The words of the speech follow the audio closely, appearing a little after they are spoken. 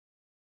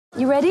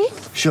You ready?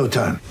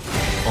 Showtime.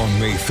 On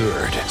May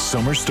 3rd,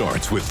 summer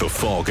starts with The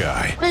Fall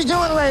Guy. Let's do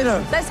it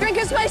later. Let's drink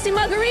a spicy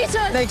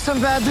margarita. Make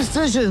some bad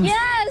decisions.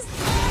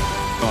 Yes!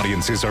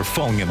 Audiences are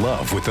falling in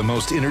love with the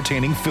most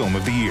entertaining film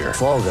of the year.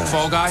 Fall Guy.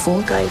 Fall Guy?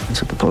 Fall guy.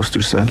 That's what the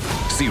poster said.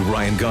 See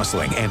Ryan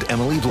Gosling and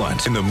Emily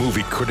Blunt in the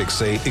movie critics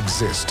say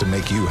exists to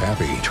make you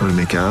happy. Trying to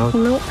make it out?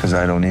 Nope. Because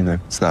I don't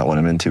either. It's not what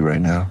I'm into right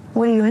now.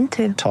 What are you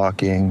into?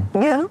 Talking.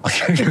 Yeah.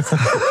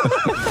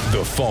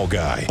 The Fall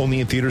Guy.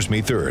 Only in theaters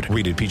May 3rd.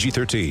 Rated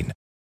PG-13.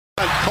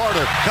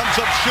 Carter comes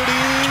up shooting.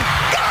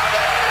 Got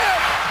it!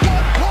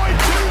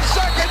 1.2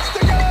 seconds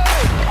to go.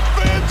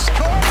 Vince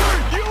Carter,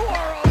 you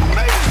are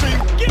amazing.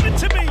 Give it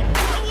to me, a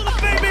little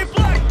baby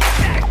black.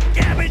 Get that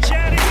garbage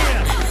out of here.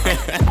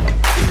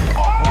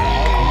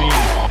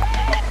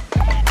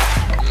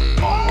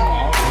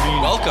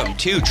 Welcome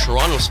to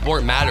Toronto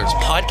Sport Matters,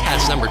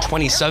 podcast number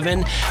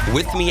 27.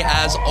 With me,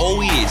 as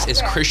always,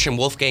 is Christian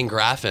Wolfgang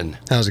Graffin.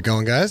 How's it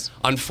going, guys?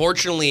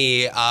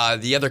 Unfortunately,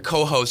 the other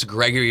co-host,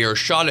 Gregory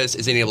Urshadis,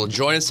 isn't able to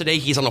join us today.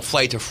 He's on a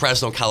flight to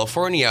Fresno,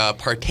 California,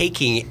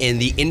 partaking in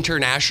the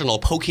International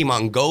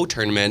Pokemon Go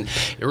tournament.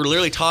 We're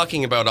literally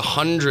talking about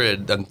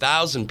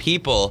 100,000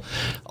 people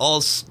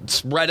all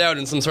spread out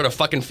in some sort of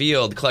fucking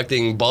field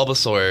collecting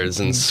Bulbasaurs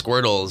and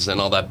Squirtles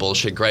and all that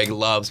bullshit. Greg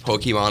loves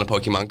Pokemon and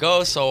Pokemon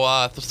Go, so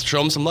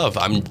show him some love.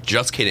 I'm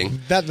just kidding.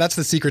 That's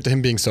the secret to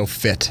him being so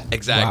fit.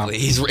 Exactly.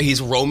 Wow.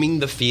 He's roaming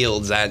the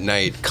fields at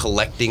night,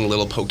 collecting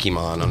little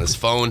Pokemon on his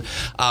phone.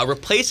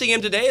 Replacing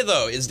him today,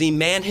 though, is the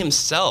man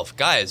himself.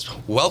 Guys,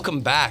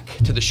 welcome back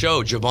to the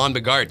show, Javon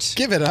Begart.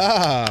 Give it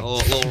up. A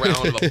little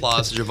round of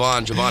applause to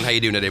Javon. Javon, how you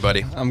doing today,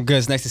 buddy? I'm good.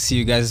 It's nice to see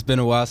you guys. It's been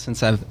a while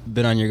since I've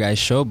been on your guys'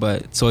 show,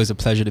 but it's always a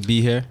pleasure to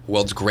be here.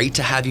 Well, it's great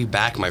to have you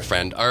back, my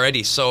friend.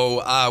 Alrighty,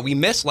 so we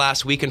missed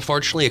last week,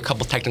 unfortunately, a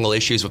couple technical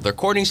issues with the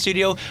recording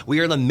studio.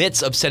 We are in the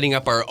midst of setting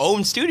up our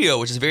own studio,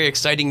 which is very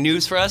exciting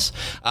news for us.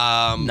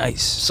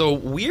 Nice. So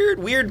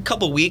weird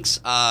couple weeks.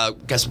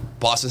 Guess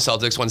Boston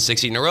Celtics won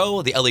 60 in a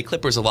row. The LA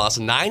Clippers have lost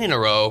 9 in a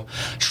row.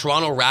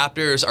 Toronto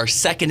Raptors are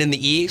second in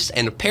the East,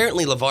 and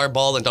apparently LeVar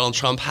Ball and Donald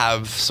Trump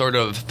have sort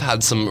of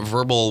had some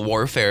verbal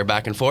warfare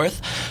back and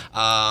forth.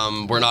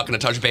 We're not going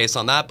to touch base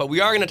on that, but we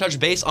are going to touch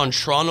base on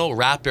Toronto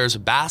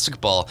Raptors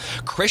basketball.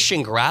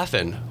 Christian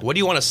Graffin, what do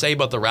you want to say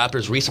about the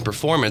Raptors' recent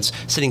performance,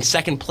 sitting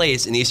second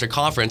place in the Eastern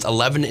Conference,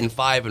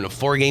 11-5 in a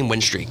 4-game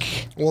win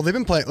streak? Well, they've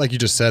been playing, like you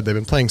just said, they've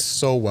been playing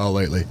so well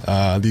lately.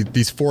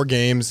 These 4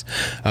 games,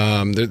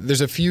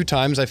 there's a few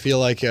times I feel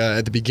like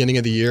at the beginning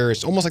of the year,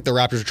 it's almost like the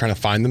Raptors are trying to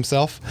find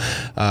themselves.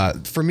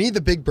 For me,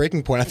 the big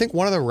breaking point, I think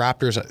one of the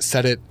Raptors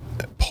said it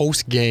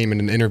post-game in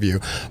an interview,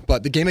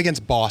 but the game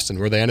against Boston,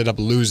 where they ended up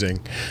losing,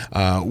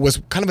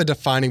 was kind of a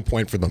defining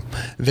point for them.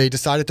 They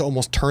decided to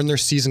almost turn their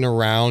season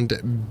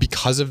around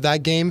because of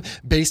that game,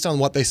 based on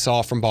what they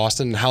saw from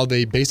Boston and how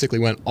they basically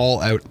went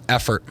all-out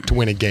effort to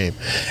win a game.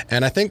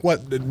 And I think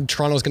what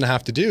Toronto's going to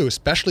have to do,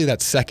 especially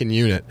that second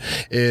unit,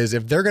 is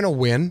if they're going to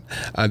win,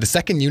 the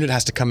second unit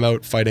has to come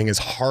out fighting as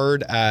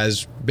hard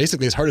as we've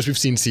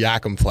seen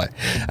Siakam play.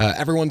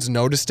 Everyone's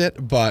noticed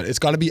it, but it's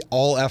got to be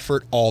all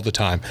effort all the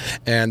time.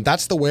 And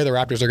that's the way the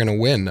Raptors are going to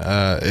win.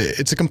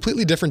 It's a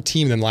completely different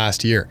team than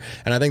last year.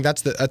 And I think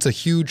that's a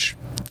huge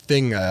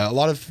thing. A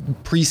lot of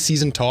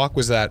preseason talk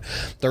was that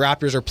the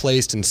Raptors are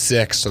placed in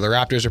 6th, or the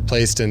Raptors are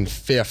placed in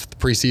 5th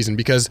preseason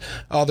because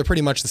they're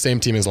pretty much the same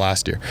team as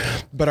last year.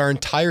 But our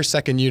entire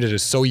second unit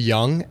is so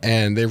young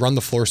and they run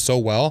the floor so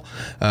well.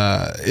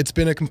 It's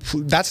been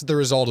that's the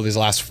result of these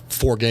last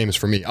 4 games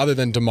for me, other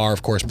than DeMar,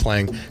 of course,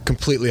 playing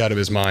completely out of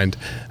his mind,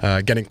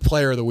 getting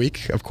player of the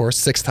week, of course,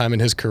 6th time in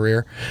his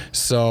career.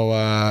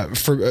 So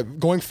for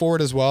going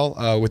forward as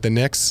well with the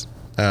Knicks,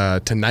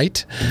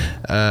 tonight.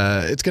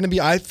 It's going to be,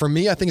 for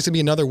me, I think it's going to be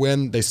another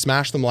win. They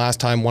smashed them last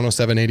time,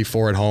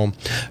 107-84 at home.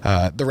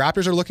 The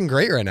Raptors are looking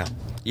great right now.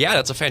 Yeah,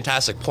 that's a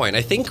fantastic point.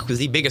 I think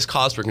the biggest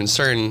cause for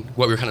concern,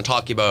 what we were kind of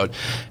talking about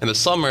in the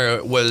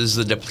summer, was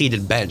the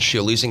depleted bench.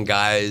 Losing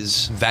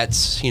guys,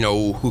 vets,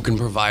 who can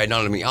provide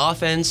not only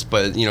offense,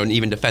 but,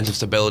 even defensive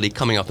stability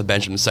coming off the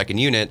bench in the second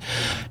unit.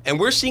 And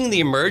we're seeing the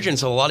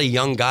emergence of a lot of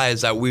young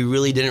guys that we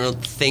really didn't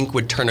think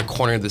would turn a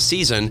corner this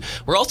season.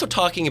 We're also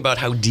talking about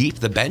how deep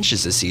the bench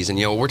is this season.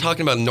 We're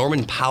talking about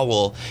Norman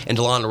Powell and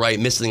DeLon Wright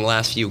missing the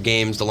last few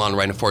games. DeLon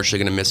Wright, unfortunately,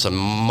 going to miss a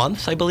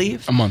month, I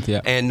believe. A month,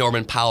 yeah. And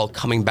Norman Powell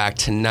coming back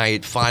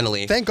tonight,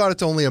 finally. Thank God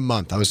it's only a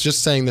month. I was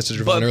just saying this to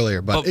Javon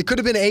earlier, but it could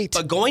have been 8.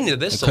 But going into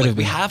this,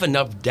 we have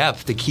enough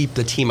depth to keep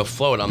the team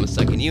afloat on the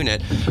second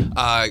unit.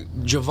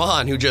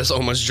 Javon, who just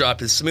almost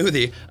dropped his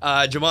smoothie.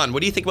 Javon,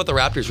 what do you think about the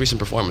Raptors' recent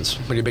performance?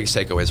 What are your biggest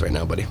takeaways right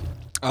now, buddy?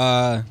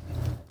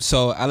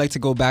 So I like to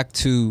go back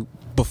to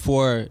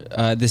before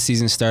this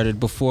season started,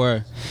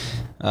 before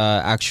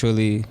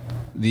actually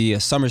the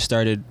summer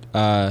started,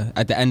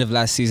 at the end of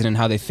last season and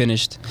how they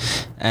finished.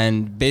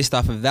 And based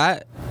off of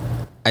that,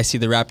 I see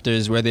the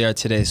Raptors where they are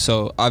today.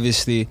 So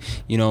obviously,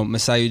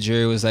 Masai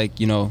Ujiri was like,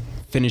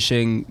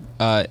 finishing,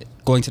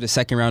 going to the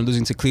second round,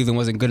 losing to Cleveland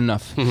wasn't good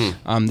enough.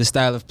 Mm-hmm. The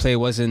style of play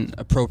wasn't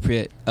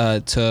appropriate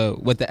to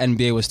what the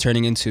NBA was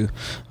turning into.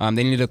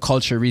 They needed a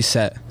culture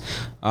reset.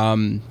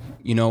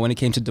 when it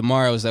came to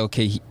DeMar, I was like,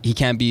 okay, he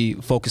can't be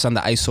focused on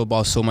the ISO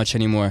ball so much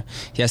anymore.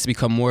 He has to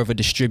become more of a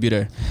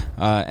distributor.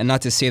 And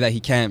not to say that he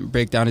can't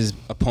break down his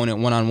opponent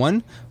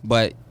one-on-one,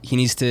 but he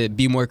needs to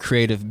be more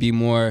creative, be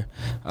more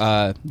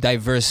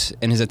diverse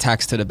in his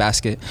attacks to the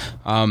basket.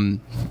 And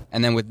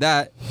then with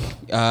that,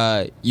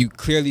 you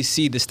clearly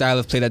see the style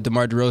of play that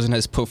DeMar DeRozan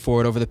has put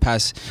forward over the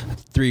past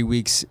 3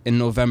 weeks in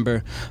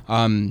November.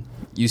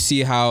 You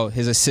see how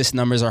his assist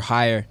numbers are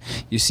higher.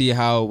 You see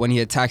how when he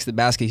attacks the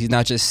basket, he's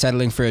not just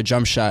settling for a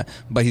jump shot,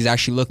 but he's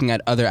actually looking at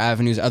other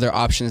avenues, other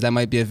options that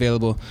might be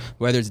available,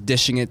 whether it's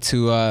dishing it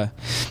to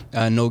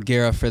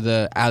Nogueira for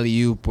the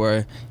alley-oop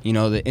or,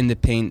 the in the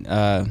paint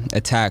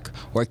attack,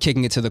 or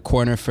kicking it to the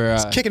corner for...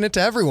 He's kicking it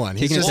to everyone.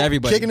 Kicking it to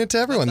everybody. Kicking it to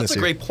everyone That's this a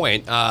year. great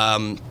point.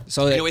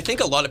 I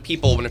think a lot of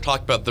people, when they talk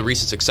about the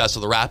recent success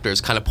of the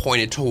Raptors, kind of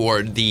pointed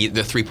toward the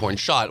three-point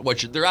shot,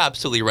 which they're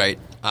absolutely right.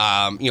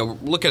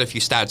 Look at a few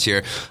stats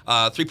here.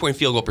 3-point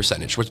field goal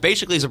percentage, which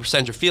basically is a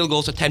percentage of field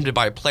goals attempted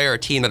by a player or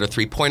team that are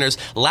three-pointers.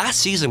 Last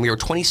season, we were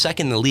 22nd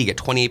in the league at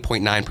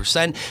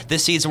 28.9%.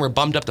 This season, we're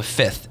bumped up to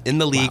 5th in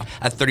the league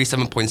at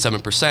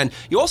 37.7%.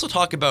 You also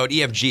talk about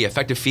EFG,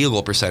 effective field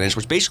goal percentage,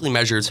 which basically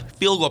measures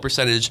field goal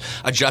percentage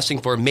adjusting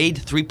for made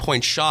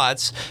three-point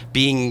shots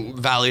being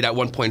valued at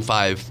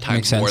 1.5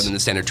 times more than the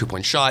standard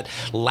two-point shot.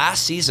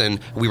 Last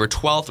season, we were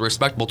 12th, a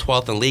respectable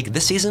 12th in the league.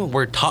 This season,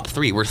 we're top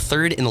 3. We're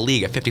 3rd in the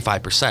league at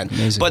 55%.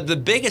 Amazing. But the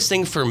biggest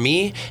thing for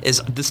me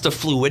is the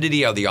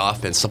fluidity of the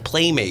offense, the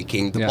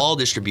playmaking, the ball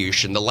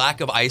distribution, the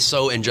lack of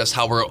ISO, and just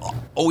how we're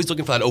always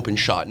looking for that open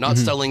shot, not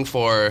settling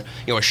for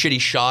a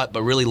shitty shot,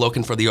 but really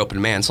looking for the open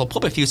man. So I'll pull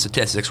up a few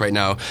statistics right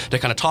now to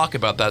kind of talk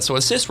about that. So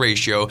assist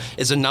ratio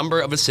is the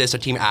number of assists a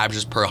team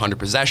averages per 100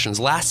 possessions.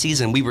 Last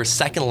season, we were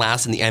second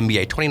last in the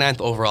NBA,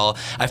 29th overall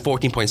at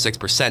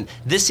 14.6%.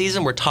 This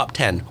season, we're top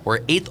 10. We're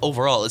 8th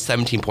overall at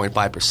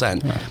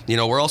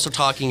 17.5%. We're also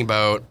talking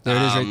about there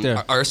it is right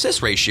there. Our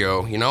assist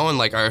ratio, and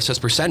like our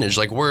assist percentage.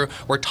 Like we're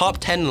top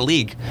 10 in the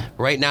league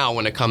right now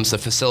when it comes to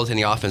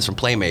facilitating offense from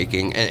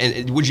playmaking.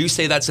 And would you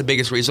say that's the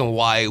biggest reason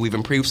why we've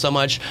improved so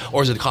much,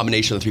 or is it a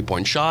combination of the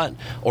three-point shot,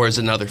 or is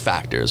it another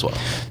factor as well?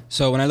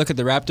 So when I look at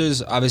the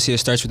Raptors, obviously it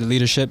starts with the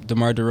leadership,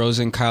 DeMar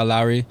DeRozan, Kyle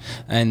Lowry,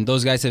 and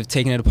those guys have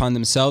taken it upon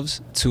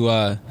themselves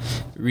to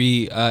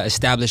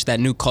re-establish that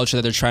new culture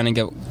that they're trying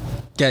to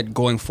get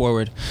going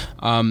forward.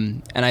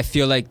 And I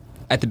feel like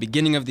at the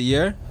beginning of the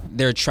year,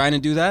 they were trying to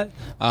do that,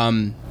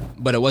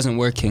 but it wasn't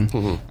working.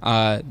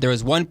 There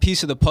was one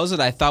piece of the puzzle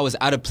that I thought was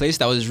out of place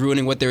that was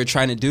ruining what they were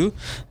trying to do.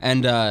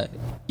 And,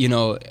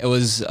 it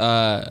was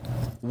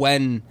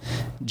when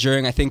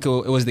I think it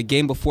was the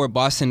game before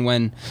Boston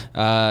when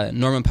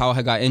Norman Powell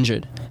had got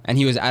injured and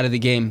he was out of the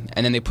game.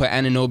 And then they put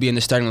Anunoby in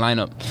the starting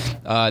lineup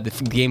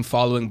the game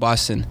following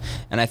Boston.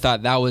 And I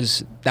thought that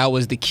was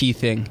the key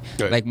thing.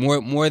 Right. Like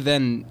more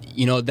than,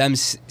 them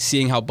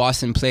seeing how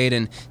Boston played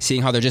and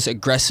seeing how they're just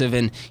aggressive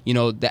and,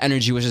 the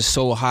energy was just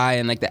so high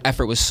and like the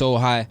effort was so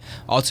high.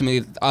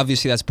 Ultimately,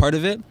 obviously that's part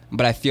of it,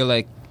 but I feel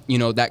like,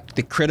 that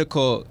the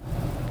critical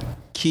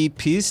key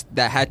piece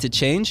that had to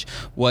change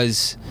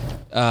was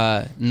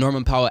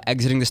Norman Powell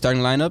exiting the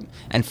starting lineup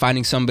and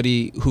finding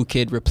somebody who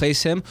could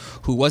replace him,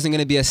 who wasn't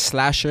going to be a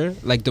slasher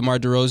like DeMar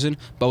DeRozan,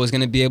 but was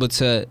going to be able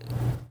to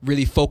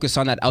really focus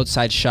on that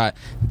outside shot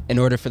in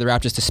order for the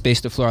Raptors to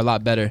space the floor a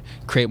lot better,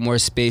 create more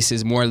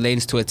spaces, more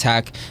lanes to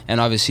attack,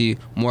 and obviously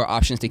more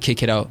options to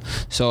kick it out.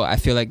 So I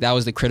feel like that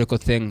was the critical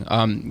thing,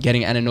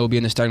 getting Anunoby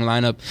in the starting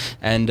lineup.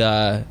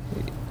 And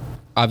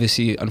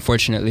obviously,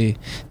 unfortunately,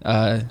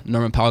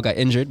 Norman Powell got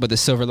injured, but the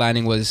silver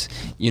lining was,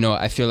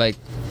 I feel like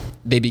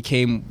they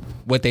became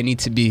what they need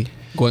to be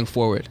going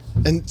forward.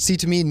 And see,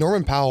 to me,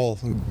 Norman Powell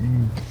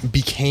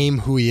became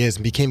who he is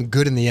and became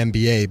good in the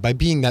NBA by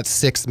being that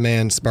sixth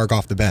man spark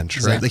off the bench,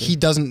 right? Exactly. Like he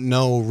doesn't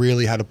know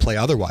really how to play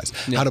otherwise,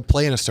 how to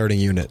play in a starting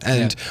unit.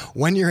 And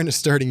when you're in a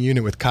starting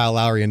unit with Kyle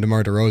Lowry and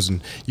DeMar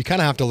DeRozan, you kind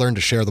of have to learn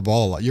to share the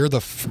ball a lot. You're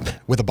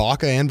with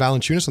Ibaka and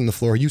Valanciunas on the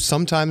floor, you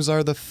sometimes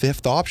are the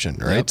fifth option,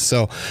 right? Yep.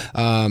 So,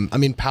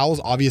 Powell's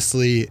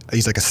obviously,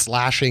 he's like a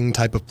slashing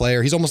type of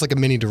player. He's almost like a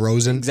mini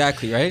DeRozan.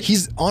 Exactly, right?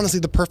 He's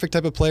honestly the perfect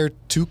type of player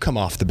to come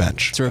off the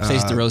bench. To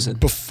replace DeRozan.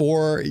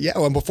 Before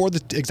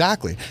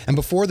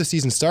the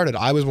season started,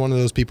 I was one of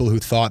those people who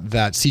thought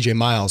that CJ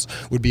Miles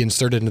would be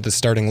inserted into the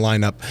starting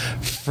lineup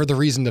for the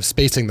reason of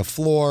spacing the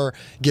floor,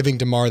 giving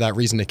DeMar that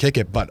reason to kick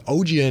it. But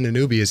OG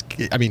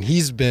Anunoby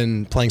he's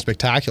been playing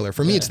spectacular.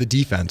 For me, it's the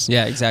defense.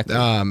 Yeah, exactly.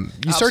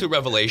 Absolute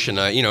revelation.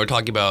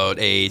 Talking about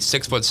a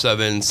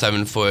 6'7",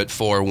 7'4"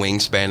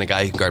 wingspan, a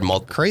guy who can guard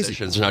multiple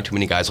positions. There's not too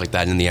many guys like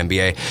that in the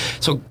NBA.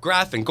 So,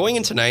 Graffin, going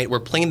in tonight,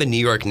 we're playing the New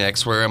York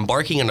Knicks. We're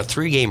embarking on a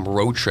 3-game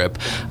road trip.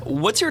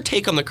 What's your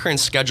take on the current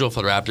schedule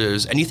for the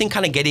Raptors? And you think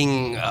kind of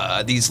getting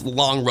these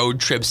long road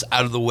trips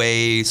out of the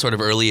way sort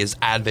of early is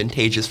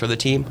advantageous for the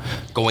team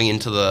going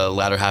into the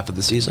latter half of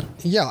the season?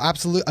 Yeah,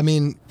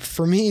 absolutely.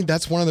 For me,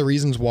 that's one of the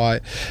reasons why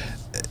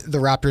the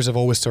Raptors have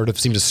always sort of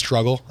seemed to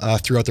struggle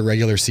throughout the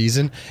regular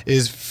season.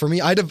 Is for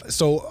me,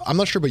 so I'm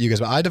not sure about you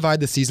guys, but I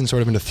divide the season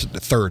sort of into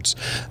thirds.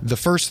 The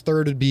first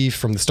third would be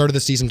from the start of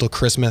the season till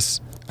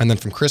Christmas. and then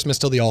from Christmas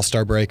till the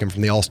All-Star break, and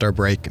from the All-Star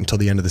break until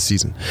the end of the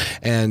season.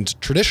 And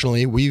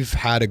traditionally, we've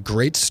had a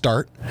great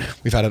start.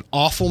 We've had an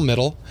awful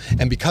middle.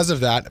 And because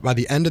of that, by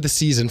the end of the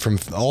season, from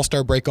the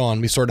All-Star break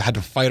on, we sort of had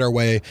to fight our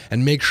way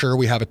and make sure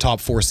we have a top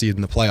 4 seed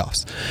in the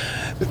playoffs.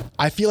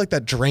 I feel like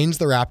that drains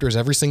the Raptors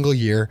every single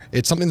year.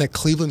 It's something that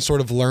Cleveland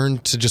sort of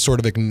learned to just sort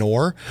of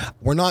ignore.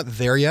 We're not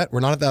there yet.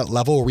 We're not at that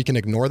level where we can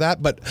ignore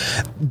that. But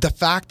the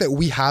fact that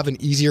we have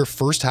an easier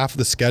first half of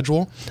the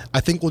schedule, I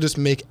think will just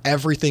make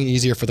everything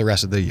easier for the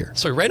rest of the year.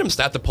 So a random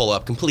stat to pull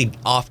up, completely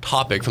off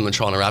topic from the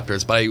Toronto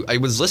Raptors, but I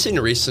was listening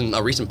to a recent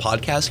podcast, I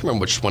can't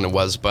remember which one it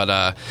was,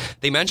 but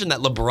they mentioned that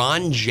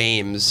LeBron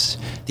James,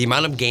 the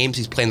amount of games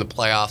he's played in the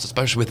playoffs,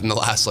 especially within the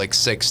last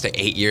 6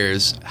 to 8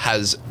 years,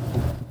 has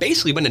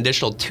basically been an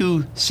additional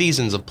 2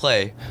 seasons of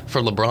play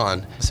for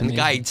LeBron. And the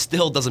guy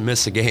still doesn't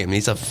miss a game.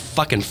 He's a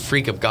fucking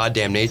freak of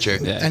goddamn nature.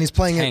 Yeah. And he's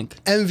playing an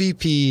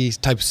MVP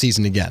type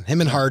season again.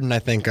 Him and Harden, I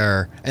think,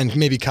 and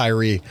maybe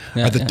Kyrie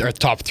are the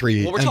top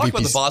 3 Well, we're MVPs. talking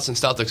about the Boston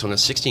Celtics on a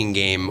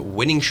 16-game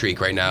winning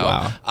streak right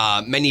now.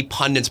 Wow. Many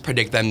pundits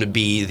predict them to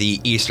be the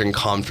Eastern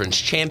Conference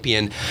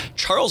champion.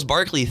 Charles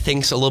Barkley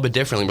thinks a little bit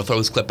differently. We'll throw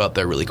this clip up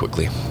there really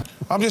quickly.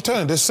 I'm just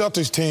telling you, this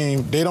Celtics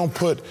team, they don't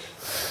put,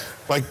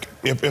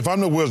 if I'm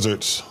the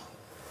Wizards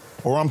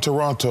or I'm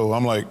Toronto,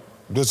 I'm like,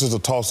 this is a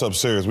toss-up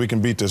series. We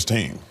can beat this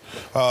team.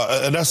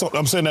 And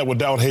I'm saying that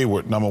without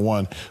Hayward, number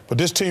one. But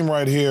this team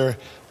right here,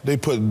 they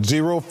put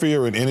zero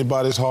fear in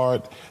anybody's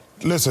heart.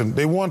 Listen,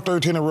 they won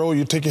 13 in a row.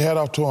 You take your hat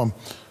off to them.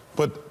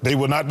 But they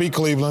will not beat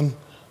Cleveland.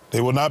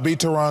 They will not beat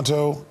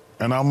Toronto.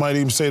 And I might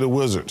even say the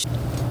Wizards.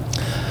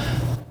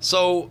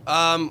 So,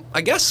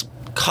 I guess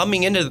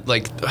coming into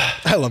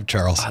I love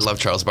Charles. I love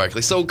Charles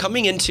Barkley. So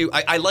coming into,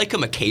 I like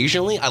him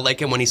occasionally. I like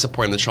him when he's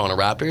supporting the Toronto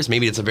Raptors.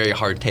 Maybe it's a very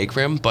hard take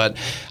for him, but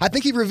I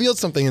think he revealed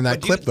something in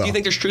that clip, though. Do you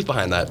think there's truth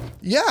behind that?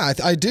 Yeah,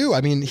 I do.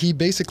 I mean, he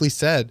basically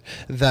said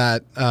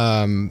that.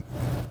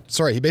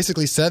 He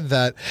basically said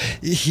that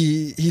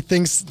he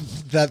thinks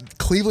that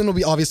Cleveland will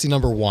be obviously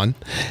number 1.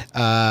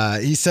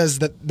 He says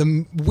that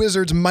the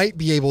Wizards might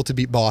be able to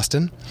beat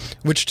Boston,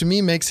 which to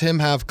me makes him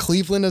have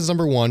Cleveland as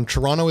number 1,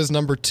 Toronto as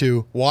number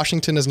 2,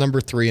 Washington as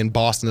number 3, and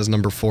Boston as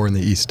number 4 in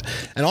the East.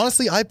 And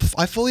honestly, I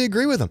fully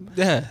agree with him.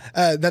 Yeah.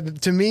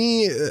 That to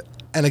me.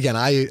 And again,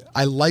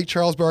 I like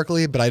Charles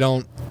Barkley, but I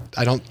don't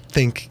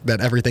think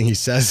that everything he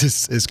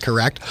says is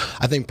correct.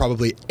 I think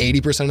probably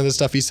 80% of the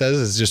stuff he says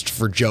is just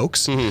for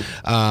jokes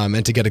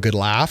and to get a good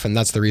laugh, and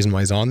that's the reason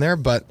why he's on there.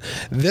 But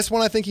this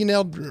one, I think he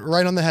nailed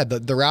right on the head. The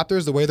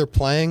Raptors, the way they're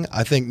playing,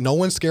 I think no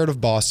one's scared of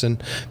Boston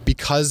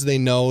because they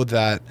know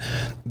that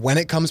when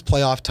it comes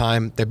playoff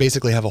time, they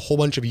basically have a whole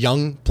bunch of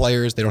young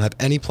players. They don't have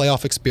any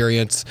playoff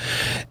experience,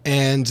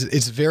 and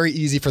it's very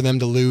easy for them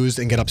to lose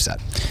and get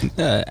upset.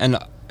 Yeah, and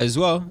as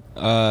well,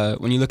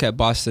 when you look at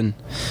Boston,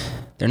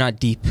 they're not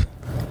deep.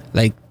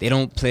 They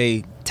don't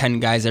play 10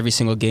 guys every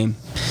single game.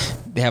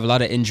 They have a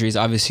lot of injuries.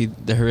 Obviously,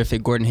 the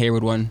horrific Gordon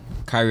Hayward one.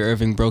 Kyrie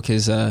Irving broke he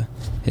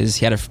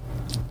had a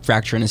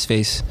fracture in his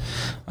face.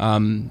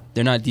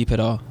 They're not deep at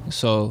all.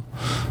 So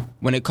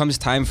when it comes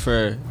time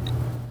for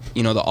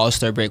the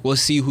All-Star break, we'll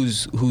see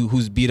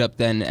who's beat up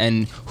then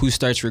and who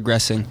starts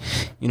regressing.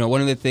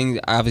 One of the things,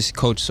 I obviously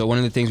coach, so one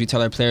of the things we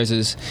tell our players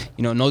is,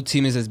 no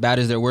team is as bad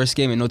as their worst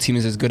game and no team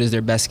is as good as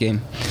their best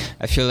game.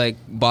 I feel like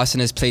Boston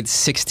has played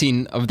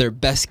 16 of their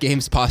best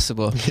games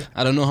possible.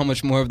 I don't know how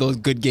much more of those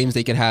good games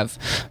they could have.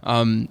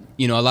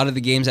 A lot of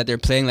the games that they're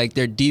playing,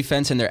 their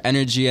defense and their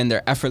energy and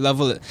their effort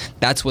level,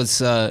 that's what's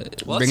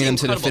bringing them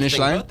to the finish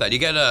line. About that. You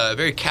get a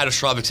very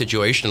catastrophic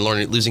situation in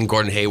losing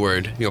Gordon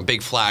Hayward,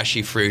 big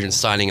flashy free agent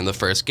signing in the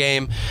first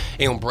game.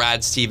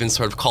 Brad Stevens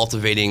sort of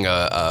cultivating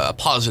a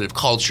positive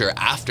culture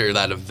after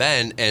that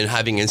event and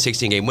having a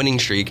 16-game winning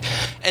streak.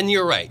 And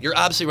you're right. You're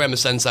absolutely right in the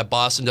sense that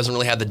Boston doesn't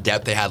really have the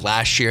depth they had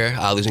last year,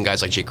 losing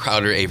guys like Jay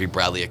Crowder, Avery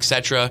Bradley,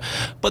 etc.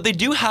 But they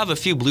do have a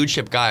few blue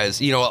chip guys.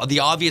 The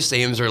obvious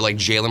names are like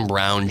Jaylen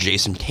Brown,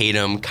 Jason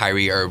Tatum,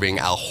 Kyrie Irving,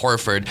 Al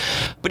Horford.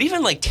 But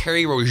even like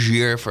Terry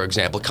Rozier, for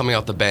example, coming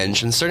off the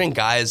bench, and certain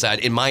guys that,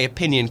 in my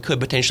opinion, could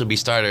potentially be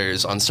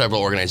starters on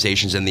several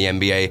organizations in the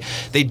NBA,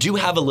 they do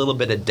have a little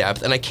bit of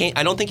depth, and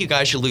I don't think you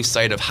guys should lose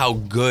sight of how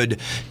good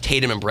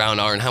Tatum and Brown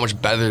are and how much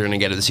better they're going to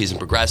get as the season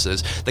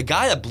progresses. The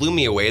guy that blew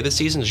me away this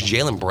season is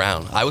Jaylen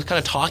Brown. I was kind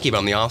of talking about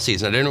him in the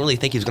offseason. I didn't really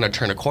think he was going to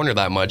turn a corner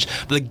that much,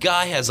 but the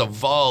guy has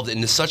evolved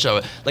into such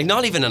a,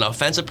 not even an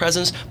offensive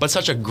presence, but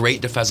such a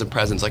great defensive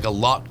presence, like a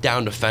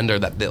lockdown defender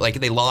that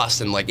they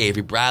lost in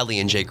Avery Bradley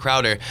and Jay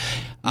Crowder.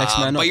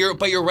 But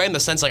you're right in the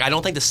sense I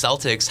don't think the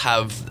Celtics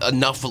have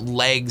enough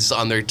legs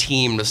on their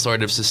team to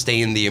sort of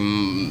sustain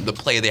the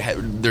play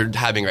they're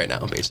having right now,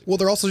 basically. Well,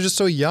 they're also just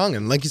so young,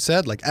 and like you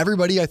said,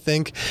 everybody I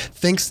think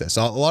thinks this.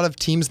 A lot of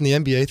teams in the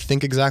NBA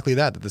think exactly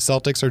that the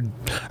Celtics are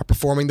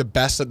performing the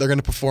best that they're going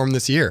to perform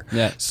this year.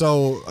 Yeah.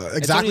 So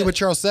exactly what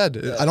Charles said.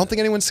 I don't think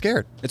anyone's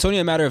scared. It's only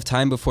a matter of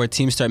time before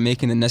teams start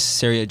making the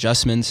necessary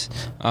adjustments.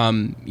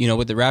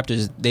 With the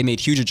Raptors, they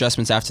made huge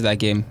adjustments after that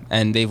game,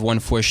 and they've won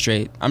 4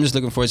 straight. I'm just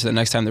looking forward to the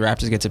next next time the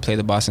Raptors get to play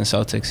the Boston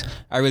Celtics.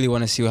 I really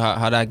want to see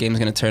how that game is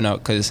going to turn out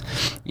because,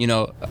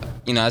 I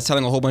was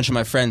telling a whole bunch of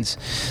my friends,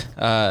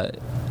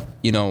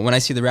 when I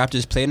see the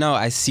Raptors play now,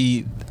 I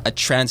see a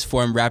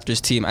transformed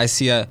Raptors team. I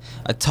see a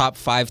top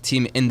 5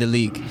 team in the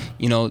league,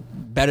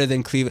 better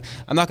than Cleveland.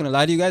 I'm not going to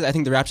lie to you guys. I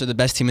think the Raptors are the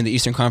best team in the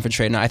Eastern Conference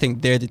right now. I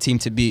think they're the team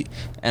to beat,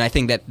 and I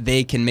think that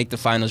they can make the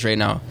finals right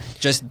now,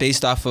 just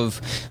based off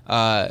of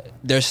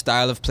their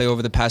style of play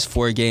over the past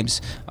 4 games.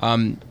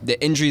 The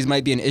injuries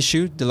might be an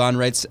issue. DeLon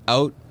Wright's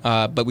out,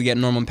 but we get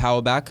Norman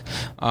Powell back.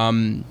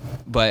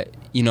 But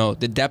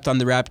the depth on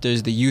the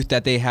Raptors, the youth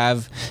that they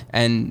have,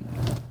 and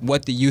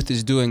what the youth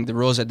is doing, the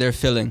roles that they're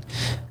filling.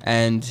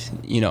 And,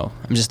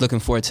 I'm just looking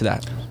forward to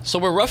that. So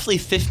we're roughly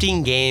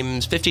 15 to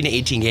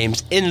 18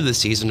 games into the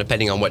season,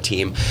 depending on what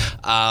team.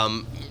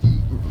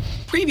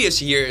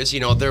 Previous years,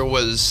 there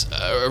was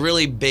a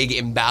really big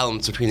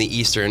imbalance between the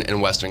Eastern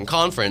and Western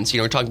Conference.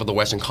 We're talking about the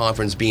Western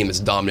Conference being this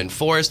dominant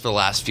force for the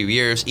last few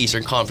years.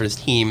 Eastern Conference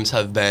teams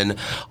have been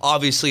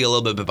obviously a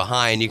little bit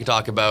behind. You can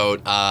talk about,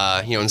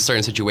 in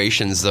certain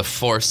situations, the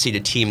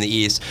 4th-seeded team in the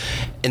East,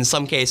 in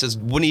some cases,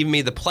 wouldn't even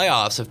make the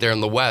playoffs if they're in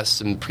the West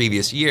in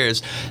previous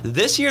years.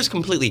 This year is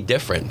completely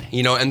different,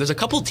 and there's a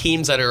couple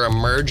teams that are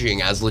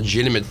emerging as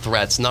legitimate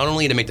threats, not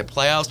only to make the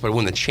playoffs, but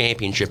win the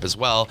championship as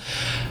well.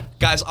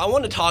 Guys, I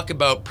want to talk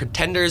about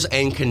pretenders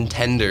and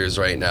contenders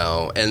right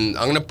now, and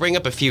I'm going to bring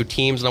up a few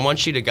teams, and I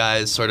want you to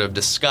guys sort of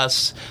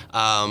discuss,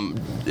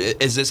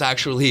 is this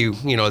actually,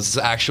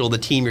 the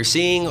team you're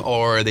seeing,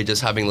 or are they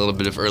just having a little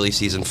bit of early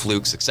season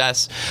fluke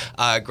success?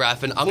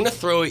 Graffin, I'm going to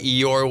throw it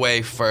your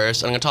way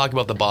first. I'm going to talk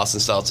about the Boston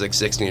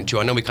Celtics 16-2.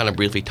 I know we kind of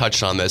briefly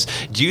touched on this.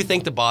 Do you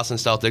think the Boston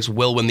Celtics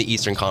will win the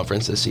Eastern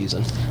Conference this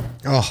season?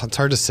 Oh, it's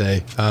hard to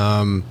say.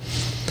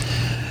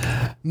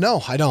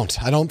 No, I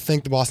don't. I don't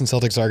think the Boston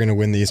Celtics are going to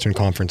win the Eastern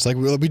Conference. Like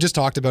we just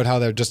talked about how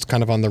they're just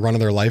kind of on the run of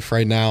their life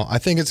right now. I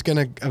think it's going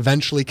to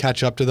eventually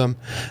catch up to them.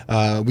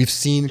 We've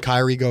seen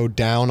Kyrie go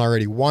down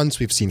already once.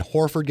 We've seen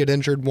Horford get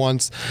injured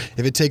once.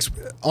 If it takes,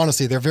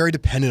 honestly, they're very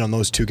dependent on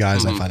those two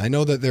guys, I find. I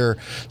know that they're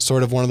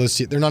sort of one of those,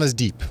 they're not as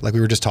deep like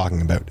we were just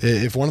talking about.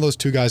 If one of those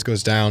two guys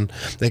goes down,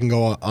 they can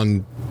go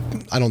on,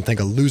 I don't think,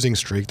 a losing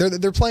streak.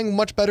 They're playing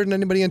much better than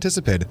anybody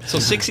anticipated. So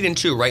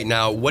 16-2 right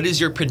now. What is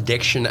your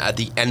prediction at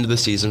the end of the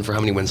season for how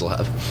many wins they'll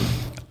have?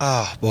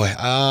 Oh, boy.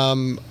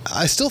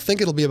 I still think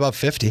it'll be about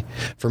 50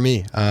 for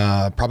me.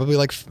 Probably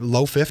like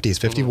low 50s,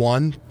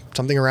 51,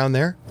 something around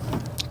there.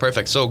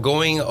 Perfect. So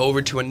going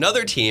over to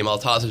another team, I'll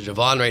toss it to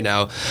Javon right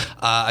now.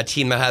 A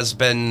team that has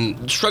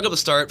been struggled to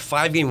start,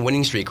 5-game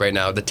winning streak right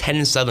now, the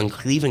 10-7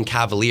 Cleveland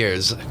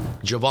Cavaliers.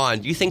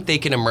 Javon, do you think they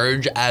can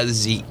emerge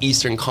as the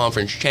Eastern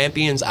Conference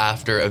champions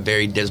after a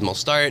very dismal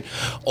start?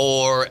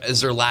 Or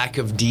is their lack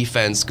of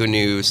defense going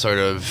to sort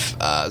of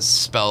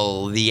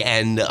spell the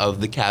end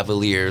of the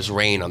Cavaliers'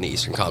 reign on the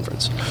Eastern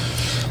Conference?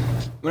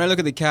 When I look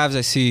at the Cavs,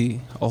 I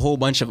see a whole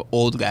bunch of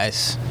old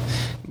guys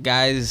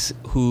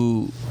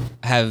who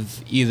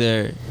have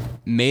either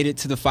made it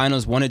to the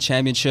finals, won a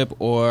championship,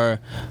 or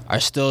are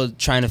still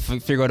trying to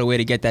figure out a way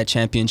to get that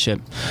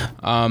championship.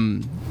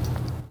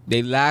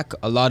 They lack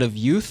a lot of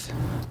youth,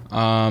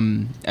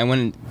 and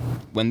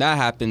when that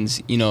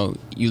happens,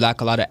 you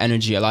lack a lot of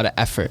energy, a lot of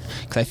effort.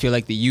 Because I feel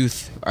like the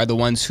youth are the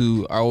ones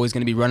who are always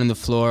going to be running the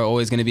floor,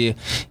 always going to be,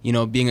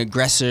 being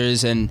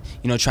aggressors and,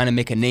 trying to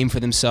make a name for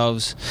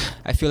themselves.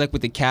 I feel like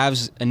with the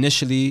Cavs,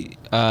 initially,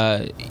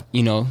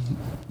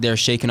 they're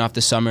shaking off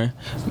the summer.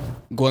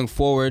 Going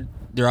forward,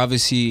 they're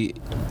obviously,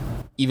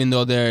 even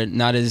though they're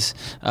not as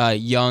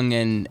young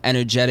and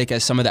energetic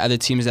as some of the other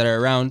teams that are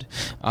around,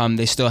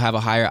 they still have a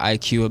higher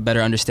IQ, a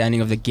better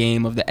understanding of the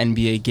game, of the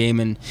NBA game.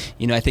 And,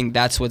 I think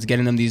that's what's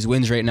getting them these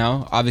wins right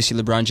now.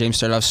 Obviously, LeBron James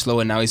started off slow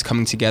and now he's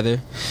coming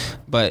together.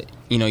 But,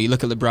 you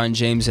look at LeBron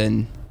James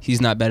and he's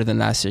not better than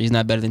last year. He's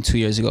not better than 2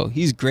 years ago.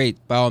 He's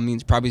great, by all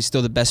means, probably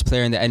still the best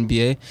player in the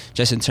NBA,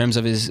 just in terms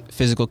of his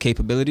physical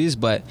capabilities.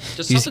 But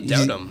just tough to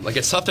doubt him. Like,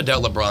 it's tough to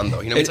doubt LeBron, though.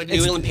 It's like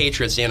New England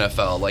Patriots, the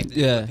NFL. Like,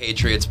 the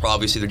Patriots,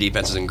 obviously their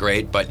defense isn't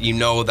great, but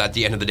that at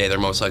the end of the day, they're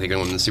most likely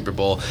going to win the Super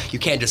Bowl. You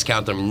can't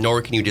discount them,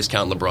 nor can you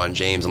discount LeBron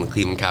James and the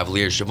Cleveland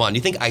Cavaliers. Javon, do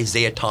you think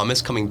Isaiah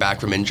Thomas coming back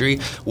from injury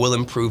will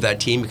improve that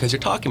team? Because you're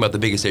talking about the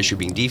biggest issue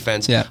being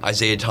defense. Yeah.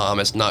 Isaiah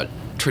Thomas, not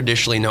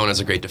traditionally known as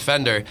a great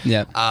defender.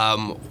 Yeah.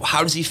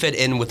 How does he fit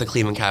in with the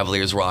Cleveland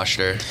Cavaliers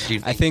roster? Do you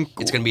think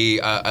it's going to be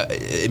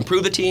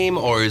improve the team,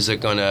 or is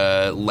it going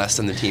to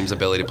lessen the team's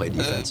ability to play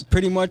defense?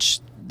 Pretty much,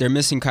 they're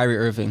missing Kyrie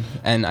Irving,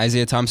 and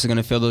Isaiah Thomas is going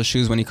to fill those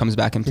shoes when he comes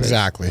back and plays.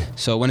 Exactly.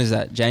 So when is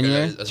that?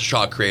 January? That's a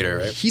shot creator,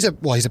 right? He's a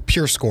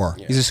pure scorer.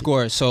 Yeah. He's a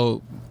scorer.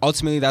 So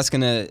ultimately, that's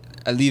going to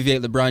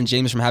alleviate LeBron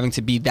James from having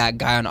to be that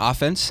guy on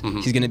offense.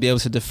 He's going to be able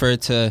to defer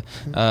to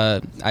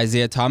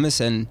Isaiah Thomas,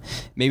 and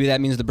maybe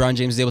that means LeBron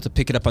James is able to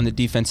pick it up on the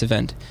defensive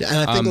end. Yeah,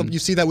 and I think you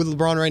see that with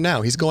LeBron right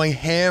now. He's going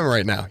ham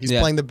right now. He's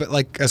playing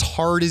as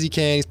hard as he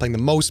can. He's playing the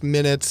most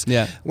minutes.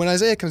 Yeah. When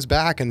Isaiah comes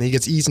back and he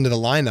gets eased into the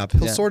lineup,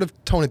 he'll sort of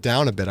tone it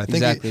down a bit. I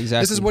think Exactly.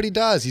 this is what he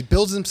does. He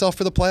builds himself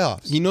for the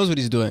playoffs. He knows what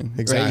he's doing.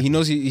 Exactly. Right? He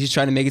knows he's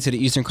trying to make it to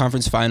the Eastern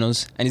Conference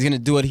Finals, and he's going to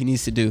do what he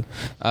needs to do.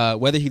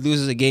 Whether he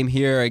loses a game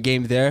here or a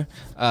game there,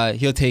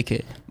 he'll take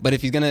it. But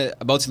if he's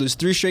about to lose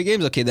 3 straight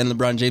games, okay, then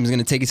LeBron James is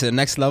going to take it to the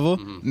next level.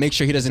 Make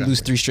sure he doesn't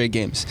lose 3 straight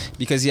games,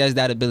 because he has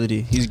that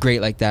ability. He's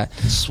great like that.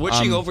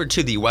 Switching over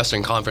to the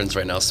Western Conference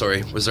right now.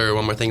 Sorry, was there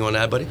one more thing you want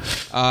to add, buddy?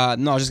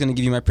 No, I was just going to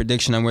give you my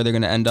prediction on where they're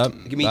going to end up.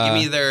 Give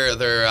me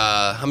their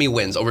how many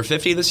wins? Over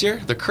 50 this year?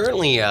 They're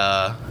currently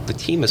the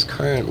team is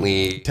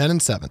currently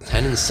 10-7.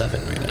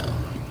 10-7 right now.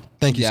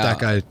 Thank you, Yeah. stat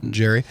guy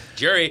Jerry.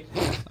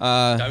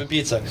 Diamond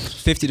Pizza.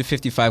 50 to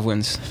 55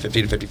 wins.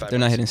 50 to 55. They're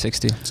not hitting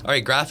 60. All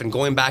right, Graf, and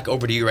going back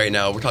over to you right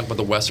now, we're talking about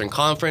the Western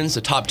Conference.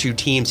 The top 2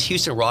 teams,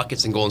 Houston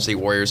Rockets and Golden State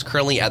Warriors,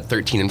 currently at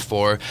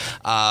 13-4.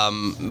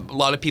 A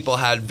lot of people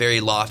had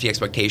very lofty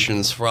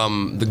expectations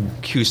from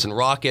the Houston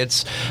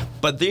Rockets,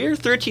 but they're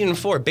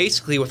 13-4,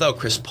 basically without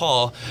Chris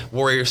Paul.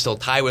 Warriors still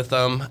tie with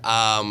them.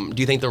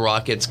 Do you think the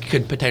Rockets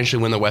could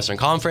potentially win the Western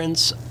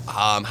Conference?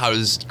 How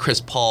does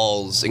Chris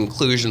Paul's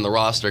inclusion in the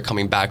roster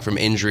coming back from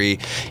injury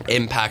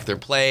impact their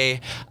play?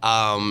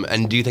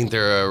 And do you think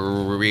they're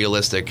a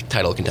realistic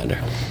title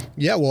contender?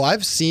 Yeah, well,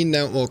 I've seen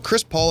now. Well,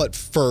 Chris Paul at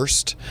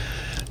first,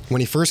 when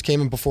he first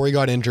came in before he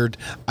got injured,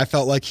 I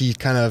felt like he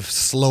kind of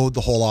slowed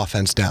the whole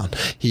offense down.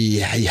 He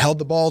held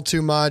the ball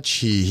too much.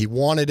 He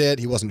wanted it.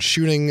 He wasn't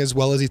shooting as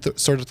well as he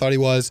sort of thought he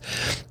was.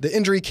 The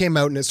injury came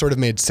out and it sort of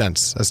made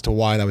sense as to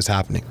why that was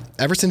happening.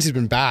 Ever since he's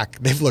been back,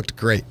 they've looked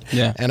great.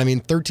 Yeah. And I mean,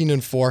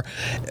 13-4.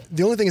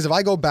 The only thing is, if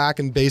I go back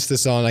and base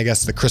this on, I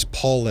guess, the Chris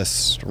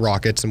Paul-less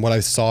Rockets and what I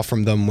saw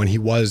from them when he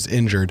was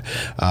injured,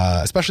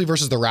 especially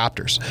versus the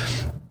Raptors.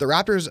 The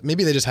Raptors,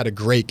 maybe they just had a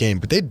great game,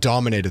 but they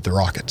dominated the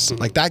Rockets.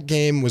 Like, that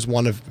game was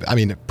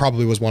it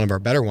probably was one of our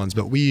better ones,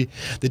 but the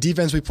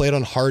defense we played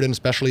on Harden,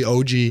 especially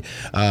OG,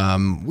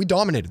 we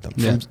dominated them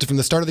from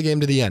the start of the game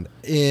to the end.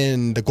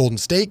 In the Golden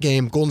State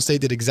game, Golden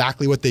State did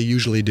exactly what they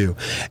usually do.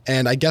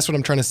 And I guess what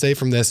I'm trying to say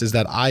from this is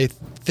that I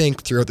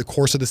think throughout the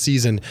course of the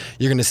season,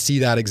 you're going to see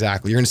that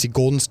exactly. You're going to see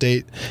Golden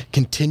State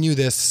continue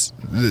this.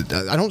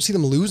 I don't see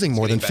them losing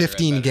more than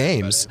 15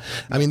 games.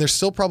 I mean, they're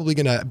still probably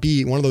going to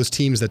be one of those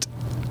teams that's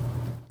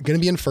going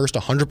to be in first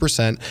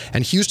 100%,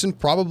 and Houston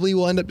probably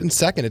will end up in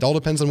second. It all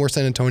depends on where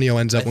San Antonio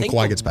ends up when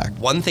Kawhi gets back.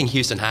 One thing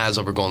Houston has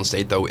over Golden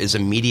State, though, is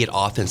immediate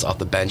offense off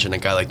the bench and a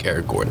guy like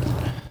Eric Gordon.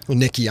 Well,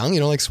 Nick Young, you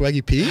don't like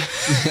Swaggy P?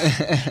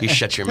 You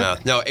shut your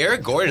mouth. No,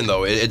 Eric Gordon,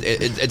 though,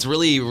 it's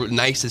really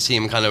nice to see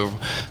him kind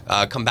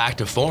of come back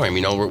to form.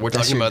 You know, we're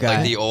talking about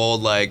like the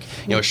old,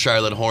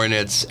 Charlotte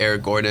Hornets,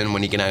 Eric Gordon,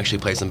 when he can actually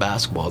play some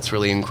basketball. It's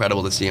really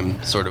incredible to see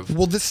him sort of.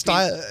 Well,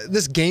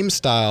 this game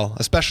style,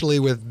 especially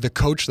with the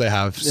coach they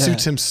have,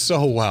 suits him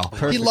so well.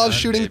 Perfect. He loves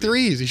shooting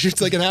threes. He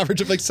shoots like an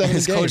average of like 7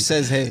 His games. coach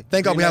says, hey,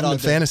 thank God we have him in all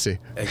day. fantasy.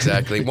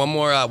 Exactly. One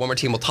more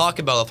team we'll talk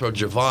about. I'll throw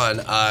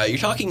Javon. You're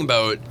talking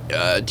about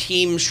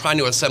teams trying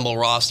to assemble a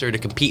roster to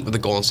compete with the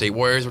Golden State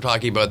Warriors. We're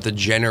talking about the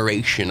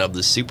generation of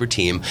the super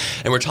team.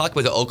 And we're talking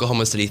about the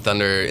Oklahoma City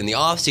Thunder in the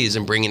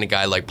offseason, bringing a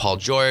guy like Paul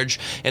George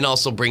and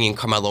also bringing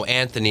Carmelo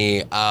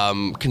Anthony.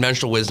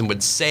 Conventional wisdom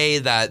would say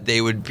that they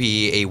would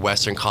be a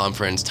Western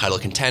Conference title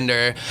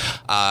contender.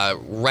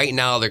 Right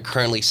now, they're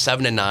currently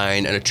 7-9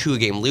 and a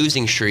 2-game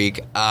losing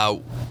streak.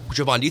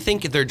 Javon, do you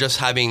think they're just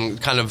having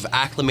kind of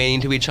acclimating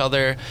to each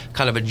other,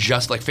 kind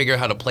of figure out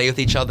how to play with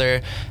each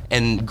other,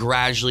 and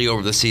gradually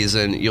over the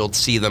season you'll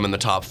see them in the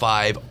top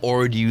 5?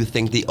 Or do you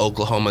think the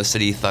Oklahoma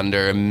City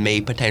Thunder may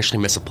potentially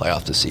miss a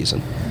playoff this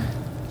season?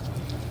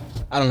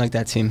 I don't like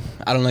that team.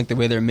 I don't like the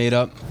way they're made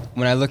up.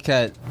 When I look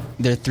at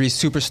their 3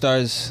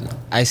 superstars,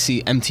 I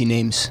see empty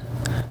names.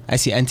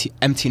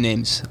 Empty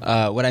names.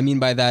 What I mean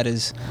by that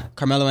is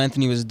Carmelo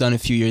Anthony was done a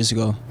few years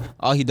ago.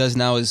 All he does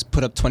now is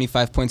put up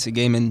 25 points a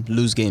game and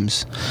lose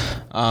games.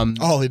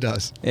 All he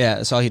does. Yeah,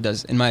 that's all he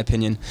does, in my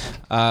opinion.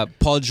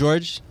 Paul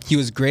George, he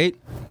was great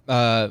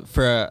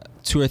for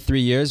 2 or 3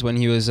 years when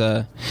he was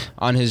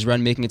on his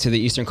run making it to the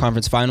Eastern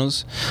Conference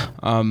Finals.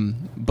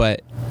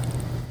 But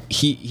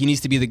he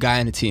needs to be the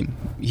guy on the team.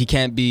 He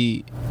can't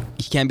be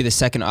the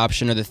second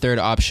option or the third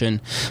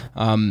option.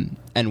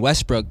 And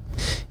Westbrook,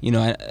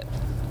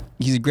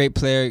 he's a great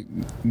player,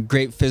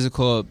 great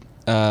physical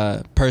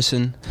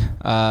person.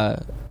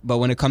 But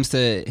when it comes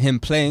to him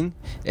playing,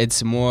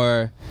 it's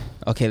more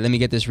okay, let me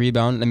get this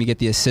rebound, let me get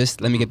the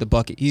assist, let me get the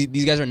bucket.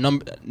 These guys are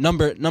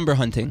number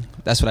hunting.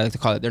 That's what I like to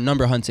call it. They're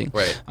number hunting.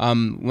 Right.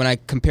 When I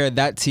compare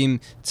that team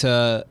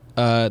to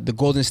the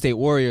Golden State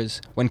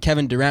Warriors, when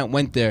Kevin Durant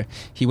went there,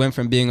 he went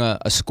from being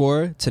a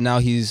scorer to now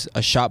he's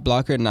a shot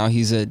blocker. Now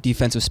he's a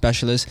defensive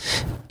specialist.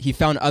 He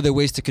found other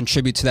ways to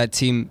contribute to that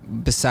team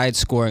besides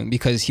scoring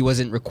because he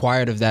wasn't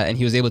required of that, and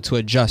he was able to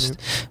adjust.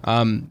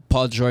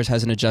 Paul George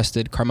hasn't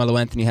adjusted. Carmelo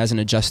Anthony hasn't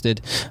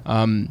adjusted.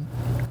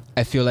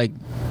 I feel like,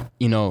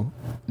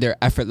 their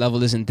effort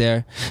level isn't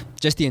there.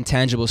 Just the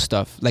intangible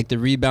stuff, like the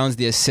rebounds,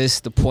 the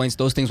assists, the points,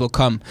 those things will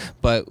come.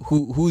 But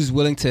who's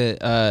willing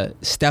to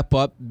step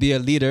up, be a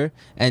leader,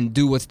 and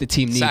do what the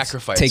team needs?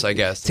 Sacrifice, I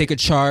guess. Take a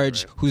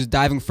charge. Right. Who's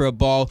diving for a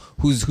ball?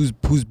 Who's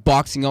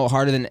boxing out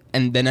harder than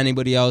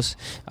anybody else?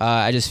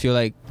 I just feel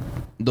like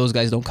those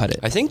guys don't cut it.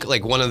 I think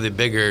like one of the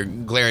bigger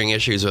glaring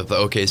issues with the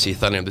OKC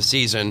Thunder this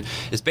season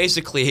is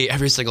basically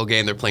every single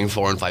game they're playing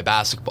 4-on-5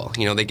 basketball.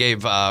 They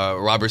gave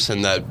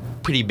Robertson that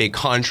pretty big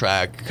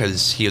contract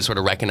because he is sort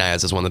of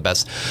recognized as one of the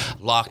best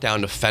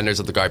lockdown defenders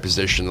of the guard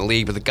position in the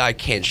league, but the guy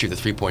can't shoot the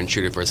three-point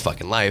shooter for his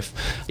fucking life.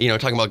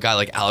 Talking about a guy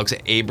like Alex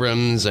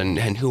Abrams and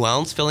who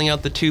else filling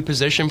out the 2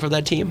 position for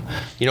that team.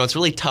 It's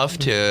really tough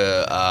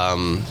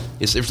to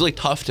it's really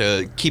tough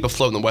to keep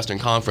afloat in the Western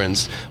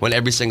Conference when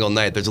every single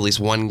night there's at least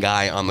one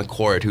guy on the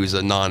court who's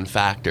a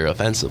non-factor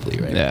offensively,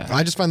 right? Yeah.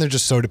 I just find they're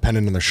just so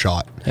dependent on their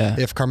shot. Yeah.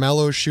 If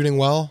Carmelo's shooting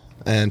well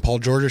and Paul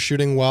George is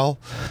shooting well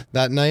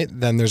that night,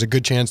 then there's a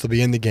good chance they'll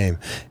be in the game.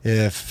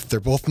 If they're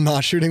both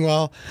not shooting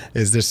well,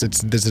 this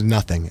is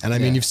nothing. And I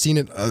mean, you've seen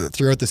it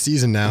throughout the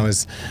season now.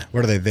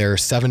 What are they? They're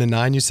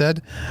 7-9. You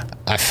said.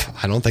 I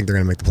don't think they're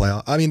going to make the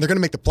playoffs. I mean, they're going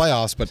to make the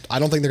playoffs, but I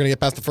don't think they're going to get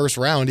past the first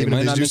round. Even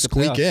if they do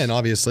squeak in,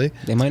 obviously.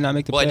 They might not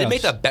make the playoffs. Well, I did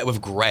make that bet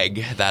with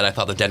Greg that I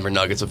thought the Denver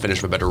Nuggets would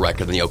finish with a better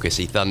record than the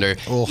OKC Thunder,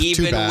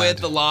 even with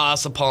the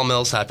loss of Paul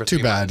Millsap for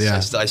 3 months.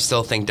 Yeah. I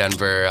still think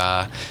Denver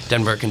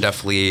can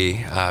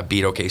definitely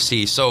beat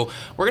OKC. So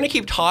we're going to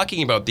keep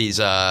talking about these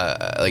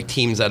like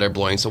teams that are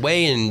blowing us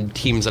away and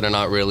teams that are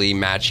not really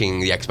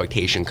matching the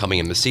expectation coming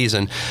in the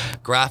season.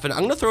 Graffin, I'm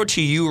going to throw it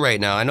to you right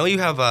now. I know you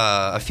have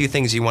a few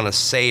things you want to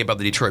say about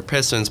the Detroit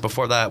Pistons.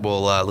 Before that,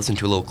 we'll listen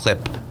to a little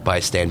clip by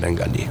Stan Van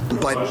Gundy.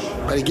 But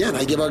again,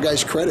 I give our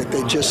guys credit.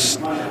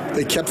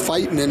 They kept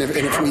fighting, and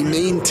if we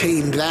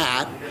maintain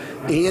that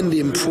and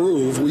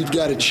improve, we've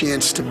got a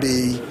chance to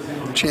be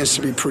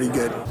pretty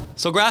good.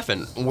 So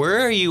Graffin,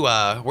 where are you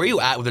at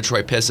with the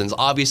Detroit Pistons?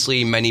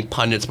 Obviously, many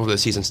pundits before the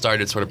season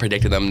started sort of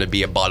predicted them to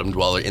be a bottom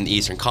dweller in the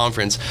Eastern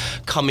Conference.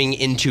 Coming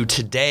into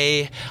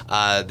today,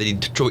 the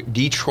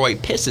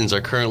Detroit Pistons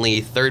are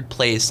currently 3rd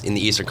place in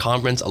the Eastern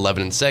Conference,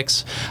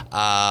 11-6.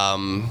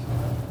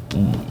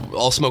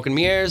 All smoke and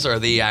mirrors, or are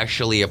they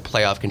actually a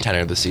playoff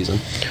contender this season?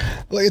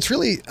 Well,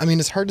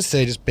 it's hard to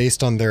say just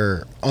based on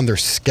their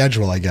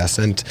schedule, I guess.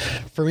 And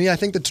for me, I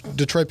think the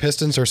Detroit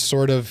Pistons are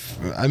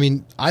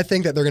I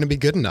think that they're going to be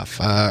good enough.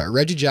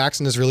 Reggie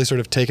Jackson has really sort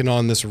of taken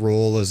on this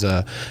role as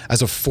a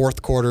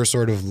fourth quarter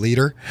sort of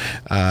leader.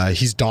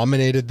 He's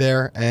dominated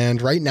there,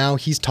 and right now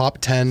he's top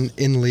 10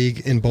 in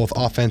league in both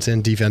offense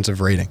and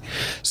defensive rating.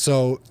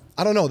 So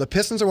I don't know. The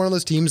Pistons are one of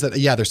those teams that,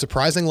 they're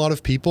surprising a lot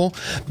of people,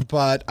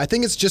 but I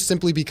think it's just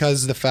simply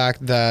because of the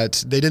fact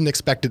that they didn't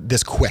expect it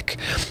this quick.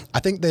 I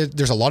think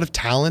there's a lot of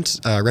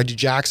talent. Reggie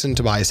Jackson,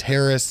 Tobias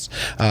Harris,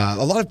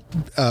 a lot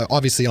of,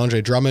 obviously,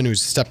 Andre Drummond,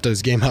 who's stepped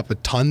his game up a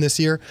ton this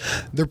year.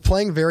 They're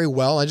playing very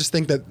well. I just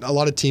think that a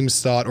lot of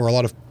teams thought, or a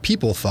lot of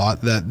people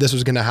thought, that this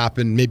was going to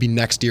happen maybe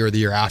next year or the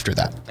year after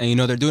that. And,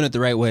 they're doing it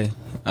the right way.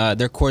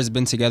 Their core has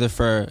been together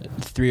for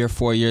 3 or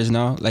 4 years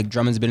now. Like,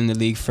 Drummond's been in the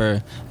league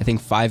for, I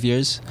think, 5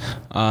 years.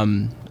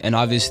 And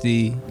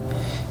obviously,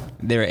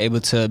 they were able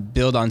to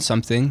build on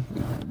something.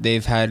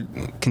 They've had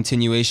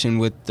continuation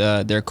with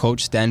their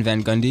coach, Stan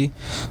Van Gundy,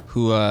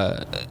 who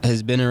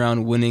has been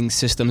around winning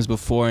systems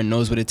before and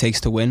knows what it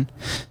takes to win.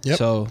 Yep.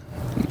 So,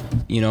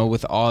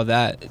 with all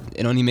that,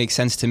 it only makes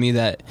sense to me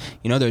that,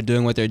 they're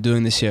doing what they're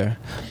doing this year.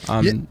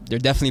 They're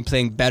definitely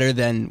playing better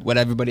than what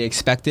everybody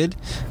expected.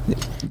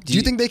 Do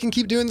you think they can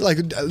keep doing,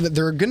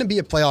 they're going to be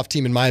a playoff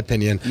team in my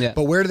opinion,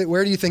 but where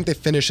do you think they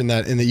finish in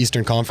the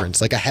Eastern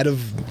Conference? Like ahead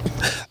of,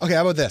 okay,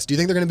 how about this? Do you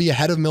think they're going to be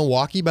ahead of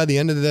Milwaukee by the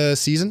end of the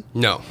season?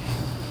 No.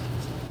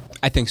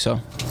 I think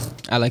so.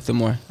 I like them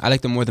more. I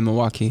like them more than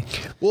Milwaukee.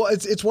 Well,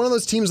 it's one of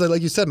those teams that,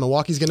 like you said,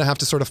 Milwaukee's going to have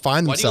to sort of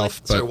find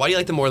themselves. Why do you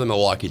like them more than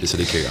Milwaukee, just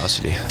out of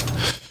curiosity?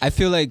 I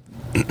feel like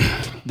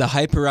the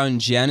hype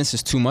around Giannis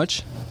is too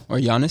much, or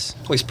Giannis.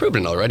 Well, he's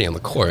proven it already on the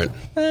court.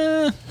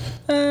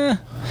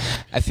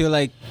 I feel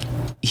like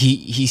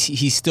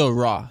he's still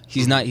raw.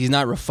 He's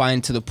not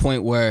refined to the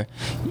point where,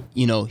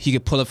 he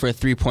could pull up for a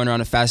 3-pointer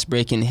on a fast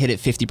break and hit it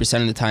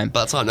 50% of the time.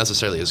 But that's not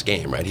necessarily his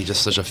game, right? He's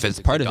just such a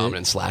physically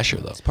dominant slasher,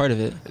 though. It's part of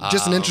it.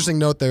 Just an interesting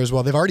note there as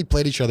well. They've already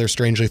played each other,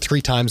 strangely,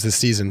 3 times this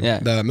season. Yeah.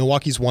 The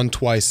Milwaukee's won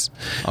twice,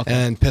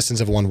 and Pistons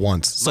have won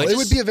once. So it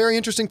would be a very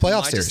interesting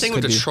playoff series. The thing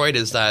with Detroit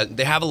is that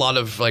they have a lot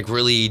of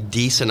really really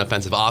decent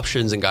offensive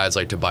options in guys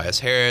like Tobias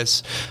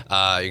Harris.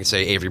 You can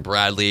say Avery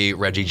Bradley,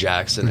 Reggie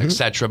Jackson,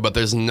 etc. But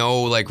there's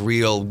no like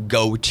real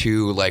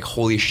go-to like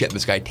holy shit,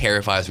 this guy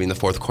terrifies me in the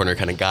fourth corner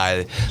kind of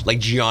guy like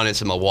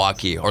Giannis in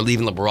Milwaukee, or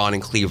leaving LeBron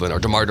in Cleveland, or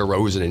DeMar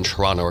DeRozan in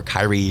Toronto, or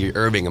Kyrie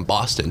Irving in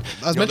Boston.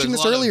 I was mentioning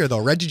this earlier though.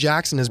 Reggie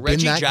Jackson has been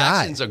that guy. Reggie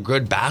Jackson's a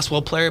good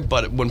basketball player,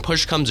 but when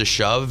push comes to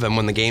shove and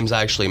when the games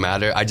actually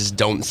matter, I just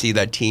don't see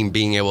that team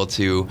being able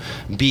to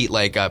beat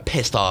like a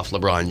pissed off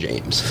LeBron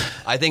James.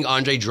 I think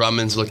Andre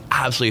Drummond's looked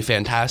absolutely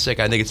fantastic.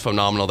 I think it's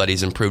phenomenal that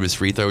he's improved his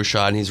free throw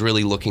shot, and he's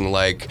really looking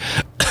like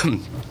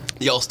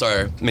the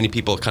all-star many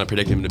people kind of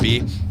predicted him to be.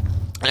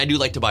 And I do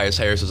like Tobias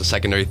Harris as a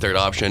secondary third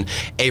option.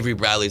 Avery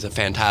Bradley's a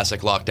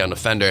fantastic lockdown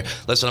defender.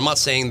 Listen, I'm not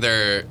saying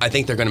I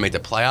think they're going to make the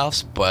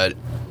playoffs, but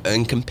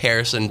in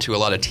comparison to a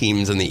lot of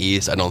teams in the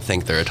East, I don't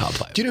think they're a top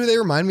 5. Do you know who they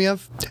remind me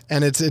of?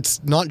 And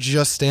it's not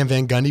just Stan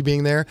Van Gundy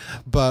being there,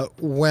 but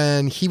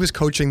when he was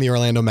coaching the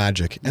Orlando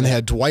Magic and they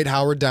had Dwight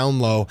Howard down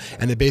low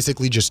and they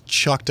basically just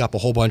chucked up a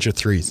whole bunch of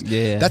threes.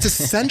 Yeah. That's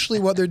essentially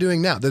what they're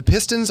doing now. The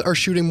Pistons are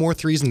shooting more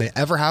threes than they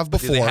ever have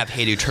before. Do they have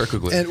Hedo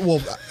Turkoglu? And,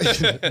 well,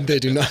 they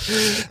do not.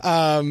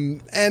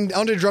 And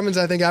Andre Drummond's,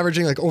 I think,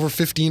 averaging like over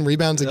 15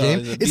 rebounds a game.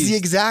 It's the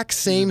exact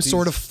same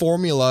sort of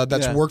formula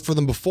that's worked for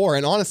them before.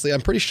 And honestly,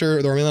 I'm pretty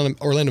sure the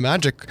Orlando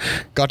Magic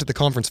got to the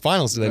conference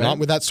finals, did they not,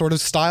 with that sort of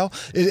style?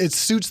 It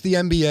suits the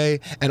NBA,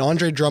 and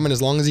Andre Drummond,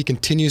 as long as he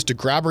continues to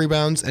grab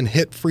rebounds and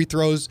hit free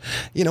throws,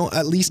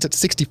 at least at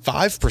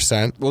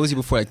 65%. What was he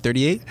before, like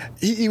 38?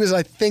 He was,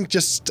 I think,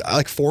 just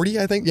like 40,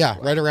 I think. Yeah,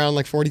 right around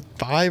like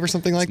 45 or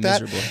something like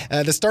that.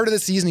 At the start of the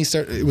season,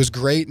 it was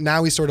great.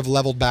 Now he's sort of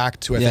leveled back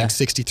to, I think,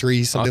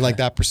 63, something like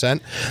that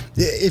percent.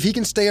 If he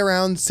can stay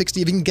around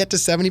 60, if he can get to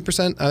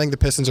 70%, I think the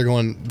Pistons are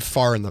going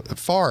far in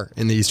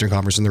the Eastern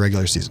Conference in the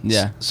regular season.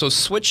 Yeah. So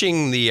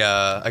switching to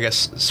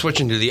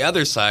the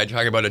other side,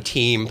 talking about a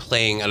team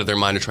playing out of their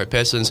mind, Detroit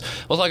Pistons,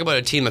 we'll talk about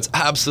a team that's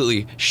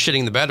absolutely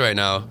shitting the bed right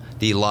now,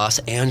 the Los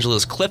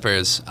Angeles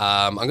Clippers.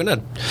 I'm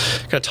gonna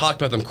talk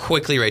about them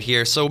quickly right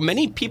here. So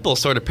many people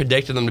sort of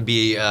predicted them to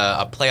be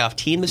a playoff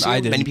team this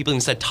year. Many people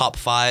even said top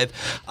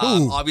 5.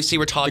 Obviously,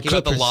 we're talking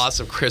about the loss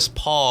of Chris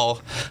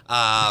Paul.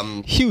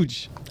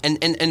 Huge.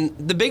 And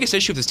the biggest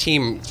issue with this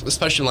team,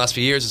 especially in the last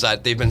few years, is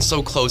that they've been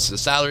so close to the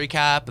salary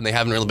cap, and they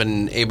haven't really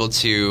been able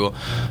to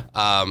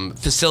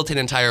facilitate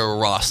an entire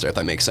roster, if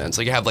that makes sense.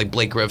 Like you have like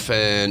Blake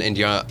Griffin and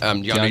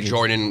DeAndre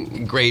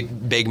Jordan,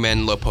 great big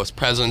men, low post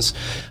presence.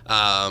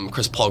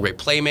 Chris Paul, great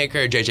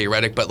playmaker. JJ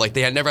Redick, but like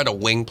they had never had a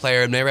wing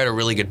player, never had a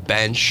really good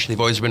bench. They've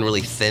always been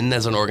really thin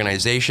as an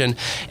organization,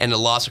 and the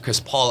loss of Chris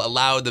Paul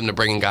allowed them to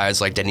bring in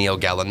guys like Danilo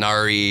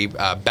Gallinari,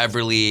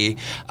 Beverly,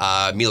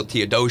 Milo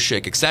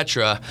Teodosic,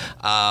 etc.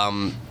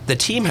 The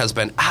team has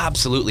been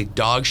absolutely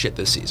dog shit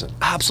this season.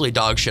 Absolutely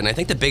dog shit. And I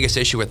think the biggest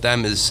issue with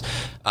them is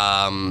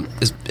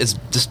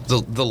just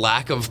the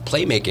lack of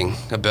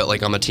playmaking a bit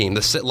like on the team.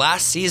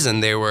 Last season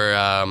they were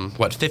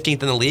 15th in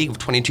the league with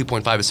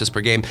 22.5 assists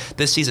per game.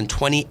 This season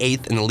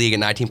 28th in the league at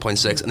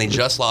 19.6, and they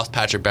just lost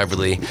Patrick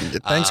Beverly.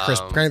 Thanks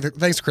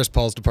Chris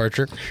Paul's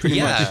departure.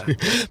 Yeah.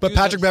 But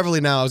Patrick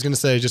Beverly now, I was going to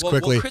say just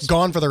quickly,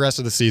 gone for the rest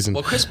of the season.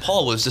 Well, Chris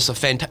Paul was just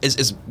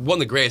is one of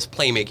the greatest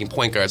playmaking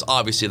point guards,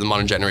 obviously, of the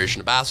modern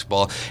generation of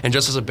basketball, and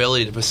just his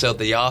ability to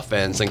facilitate the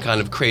offense and kind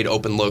of create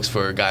open looks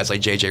for guys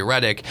like JJ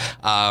Redick.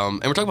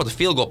 And we're talking about the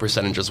field goal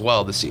percentage as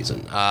well this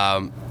season.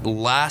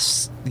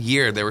 Last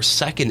year, they were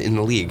second in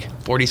the league,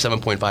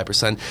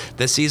 47.5%.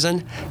 This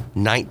season,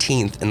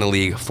 19th in the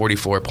league,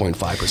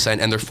 44.5%,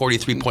 and they're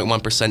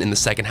 43.1% in the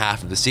second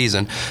half of the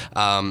season.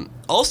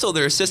 Also,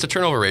 their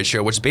assist-to-turnover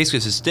ratio, which is basically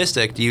a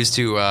statistic used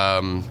to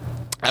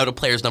out a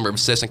player's number of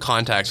assists and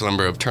contacts,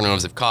 number of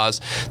turnovers they've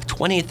caused,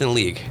 20th in the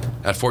league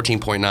at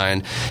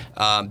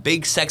 14.9.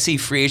 Big, sexy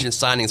free agent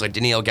signings like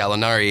Danilo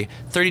Gallinari,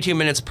 32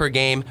 minutes per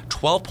game,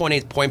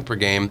 12.8 points per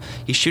game.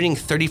 He's shooting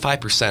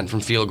 35% from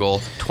field goal,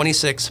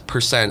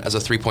 26% as a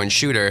three-point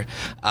shooter.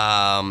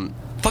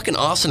 Fucking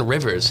Austin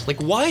Rivers.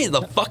 Like, why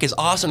the fuck is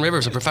Austin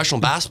Rivers a professional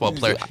basketball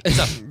player? He's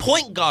a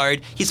point guard.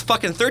 He's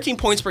fucking 13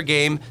 points per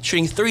game,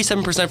 shooting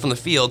 37% from the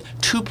field,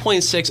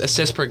 2.6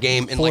 assists per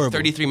game in like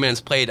 33 minutes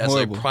played as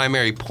a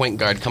primary point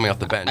guard coming off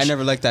the bench. I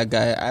never liked that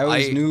guy. I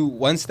always knew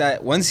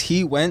once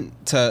he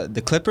went to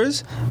the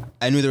Clippers,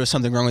 I knew there was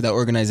something wrong with that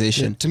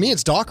organization. Yeah, to me,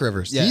 it's Doc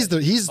Rivers. Yeah. He's the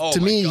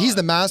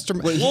master.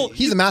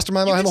 He's the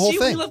mastermind behind the whole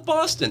thing. He left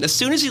Boston. As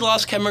soon as he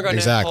lost Kevin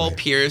Garnett and Paul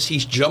Pierce, he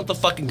jumped the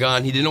fucking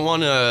gun. He didn't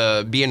want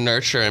to be a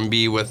nurturer and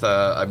be with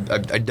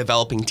a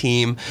developing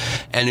team,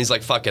 and he's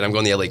like, fuck it, I'm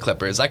going to the LA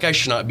Clippers. That guy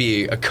should not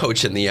be a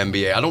coach in the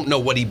NBA. I don't know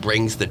what he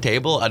brings to the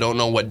table. I don't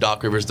know what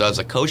Doc Rivers does as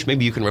a coach.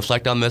 Maybe you can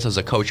reflect on this as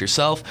a coach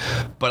yourself,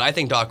 but I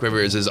think Doc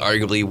Rivers is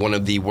arguably one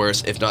of the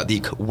worst, if not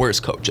the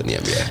worst coach in the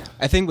NBA.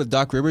 I think with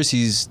Doc Rivers,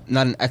 he's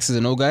not an X's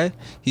and O guy.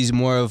 He's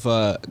more of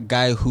a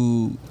guy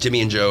who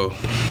Jimmy and Joe.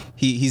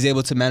 He's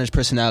able to manage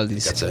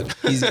personalities. That's it.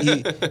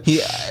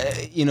 He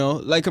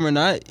like him or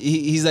not,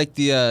 he's like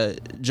the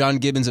John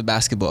Gibbons of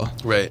basketball.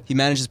 Right. He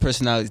manages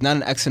personalities. Not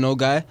an X and O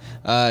guy.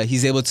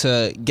 He's able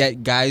to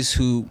get guys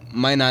who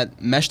might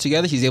not mesh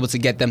together. He's able to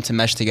get them to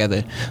mesh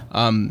together.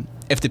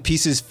 If the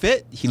pieces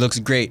fit, he looks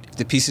great. If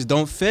the pieces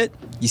don't fit,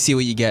 you see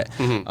what you get.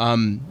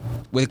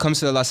 When it comes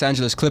to the Los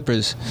Angeles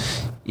Clippers,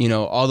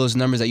 all those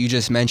numbers that you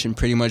just mentioned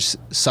pretty much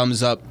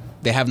sums up.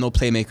 They have no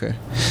playmaker.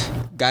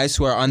 Guys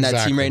who are on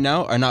that team right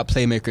now are not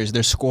playmakers.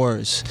 They're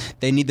scorers.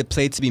 They need the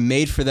play to be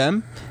made for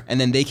them, and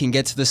then they can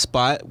get to the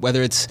spot,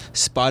 whether it's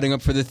spotting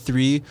up for the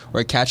three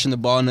or catching the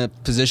ball in a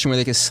position where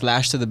they can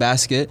slash to the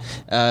basket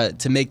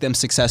to make them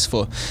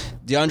successful.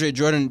 DeAndre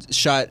Jordan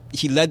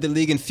he led the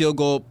league in field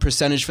goal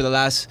percentage for the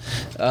last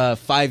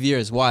 5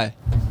 years. Why?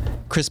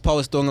 Chris Paul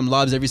was throwing him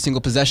lobs every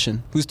single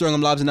possession. Who's throwing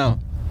him lobs now?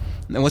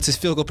 And what's his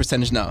field goal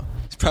percentage now?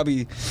 It's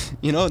probably,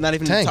 not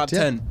even in the top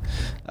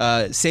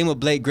 10. Same with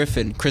Blake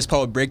Griffin. Chris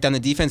Paul would break down the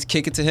defense,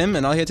 kick it to him,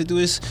 and all he had to do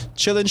is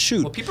chill and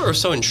shoot. Well, people are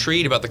so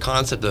intrigued about the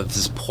concept of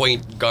this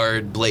point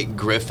guard Blake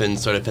Griffin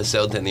sort of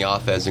facilitating the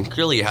offense, and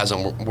clearly it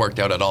hasn't worked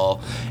out at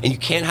all. And you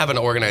can't have an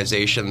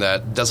organization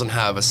that doesn't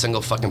have a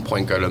single fucking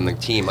point guard on the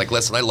team. Like,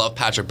 listen, I love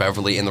Patrick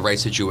Beverley in the right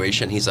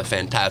situation. He's a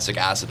fantastic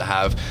asset to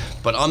have.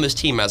 But on this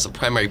team, as a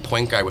primary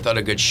point guard without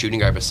a good shooting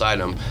guard beside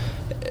him,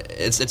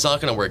 it's not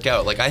going to work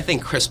out. Like, I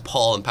think Chris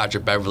Paul and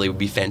Patrick Beverley would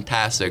be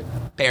fantastic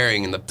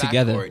pairing in the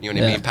backcourt. You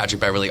know what I mean?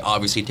 Patrick Beverley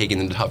obviously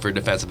taking the tougher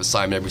defensive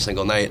assignment every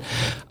single night.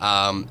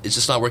 It's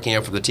just not working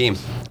out for the team.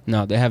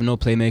 No, they have no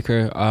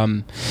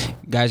playmaker.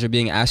 Guys are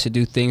being asked to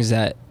do things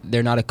that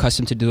they're not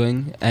accustomed to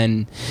doing,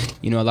 and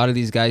a lot of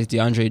these guys,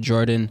 DeAndre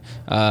Jordan,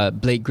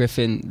 Blake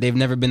Griffin, they've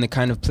never been the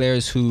kind of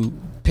players who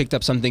picked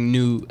up something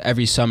new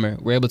every summer.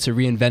 We're able to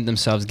reinvent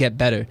themselves, get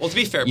better. Well, to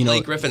be fair,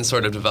 Blake Griffin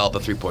sort of developed a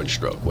three-point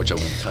stroke, which I'm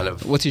kind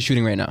of... What's he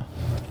shooting right now?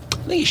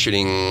 I think he's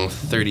shooting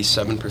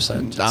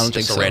 37%. I don't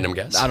think so. A random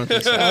guess. I don't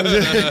think so.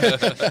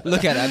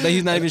 Look at it. I bet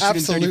he's not even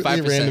shooting 35%.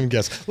 Absolutely random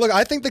guess. Look,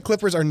 I think the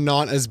Clippers are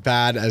not as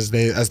bad as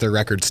their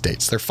record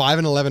states. They're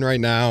 5-11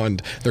 right now,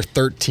 and they're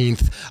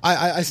 13th.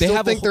 I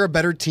still think they're a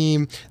better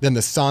team than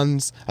the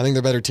Suns. I think they're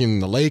a better team than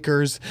the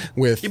Lakers.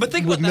 With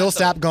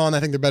Millsap gone,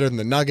 I think they're better than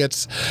the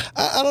Nuggets.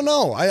 I don't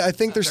know. I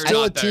think they're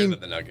still a team.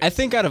 I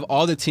think out of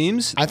all the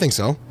teams, I think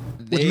so.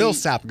 With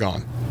Millsap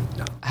gone,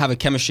 have a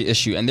chemistry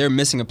issue, and they're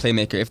missing a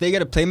playmaker. If they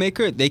get a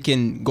playmaker, they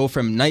can go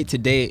from night to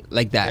day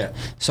like that.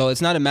 Yeah. So it's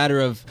not a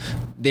matter of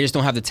they just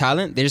don't have the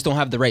talent; they just don't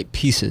have the right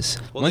pieces.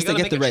 Well, once they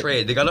get the right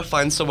trade, they got to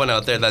find someone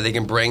out there that they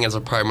can bring as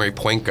a primary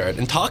point guard.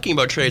 And talking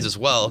about trades as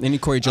well, they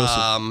need Corey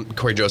Joseph.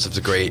 Corey Joseph's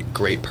a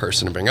great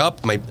person to bring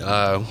up. Might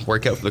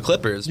work out for the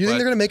Clippers. Do you think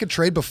they're going to make a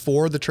trade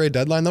before the trade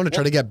deadline though to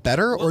try to get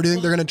better, or do you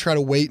think they're going to try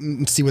to wait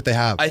and see what they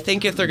have? I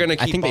think if they're going to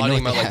keep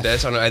bottling out like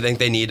this, I think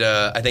they need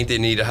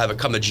to have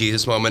a come to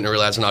Jesus moment and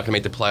realize they're not going to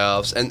make the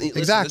playoffs. And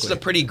listen, this is a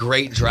pretty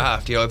great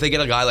draft. If they get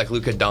a guy like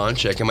Luka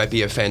Doncic, it might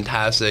be a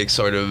fantastic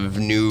sort of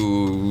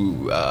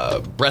new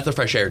breath of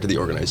fresh air to the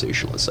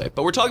organization, let's say.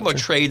 But we're talking about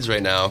trades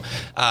right now,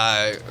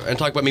 and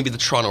talk about maybe the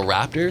Toronto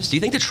Raptors. Do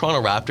you think the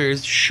Toronto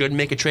Raptors should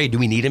make a trade? Do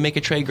we need to make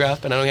a trade,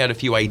 Graf? And I know we had a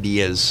few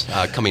ideas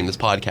coming in this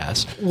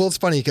podcast. Well, it's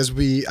funny because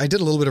I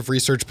did a little bit of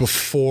research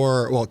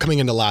coming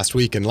into last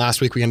week, and last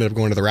week we ended up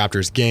going to the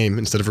Raptors game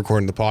instead of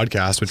recording the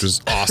podcast, which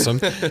was awesome.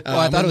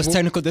 I thought it was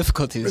technical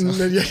difficulties.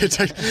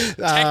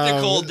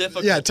 Technical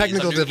difficulties. Yeah,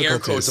 technical I'm doing difficulties. Air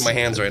quotes in my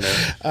hands right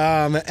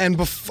now.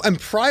 And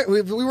prior,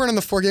 we weren't on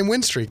the 4-game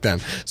win streak then.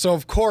 So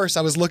of course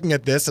I was looking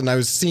at this and I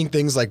was seeing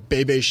things like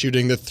Bebe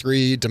shooting the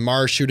three,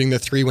 DeMar shooting the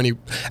three when he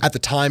at the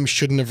time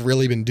shouldn't have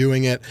really been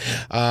doing it.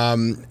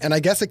 And I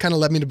guess it kind of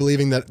led me to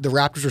believing that the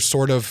Raptors are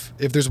sort of,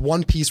 if there's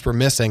one piece we're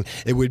missing,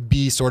 it would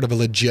be sort of a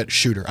legit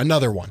shooter.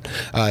 Another one.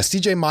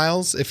 CJ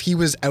Miles, if he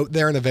was out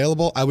there and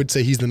available, I would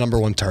say he's the number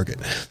one target.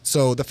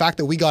 So the fact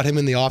that we got him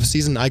in the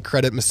offseason, I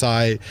credit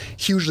Masai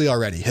hugely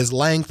already. His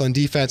length on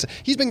defense,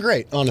 he's been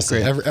great,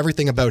 honestly.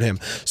 Everything about him.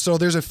 So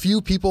there's a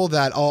few people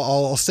that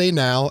I'll say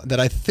now that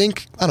I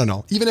think, I don't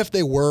know, even if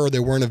they were or they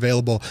weren't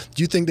available,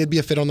 do you think they'd be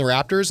a fit on the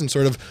Raptors? And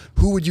sort of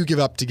who would you give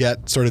up to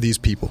get sort of these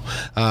people?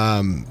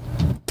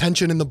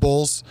 Tension in the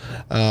Bulls,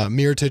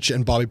 Mirotic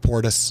and Bobby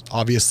Portis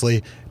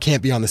obviously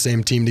can't be on the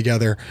same team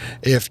together.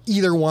 If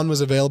either one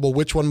was available,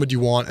 which one would you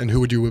want and who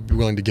would you be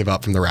willing to give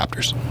up from the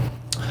Raptors?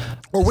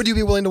 Or would you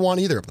be willing to want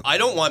either of them? I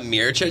don't want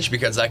Mirotic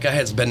because that guy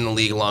has been in the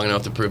league long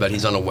enough to prove that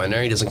he's not a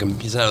winner. He's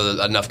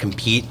not enough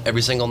compete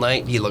every single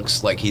night. He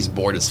looks like he's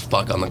bored as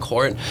fuck on the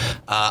court.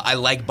 I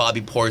like Bobby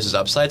Portis'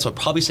 upside, so I'd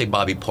probably say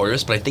Bobby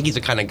Portis, but I think he's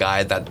the kind of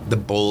guy that the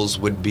Bulls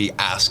would be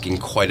asking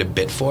quite a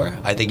bit for.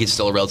 I think he's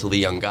still a relatively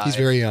young guy. He's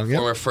very young, yeah.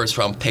 Former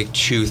first-round pick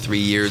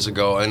 2-3 years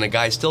ago, and a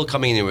guy still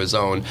coming into his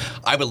own.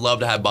 I would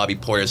love to have Bobby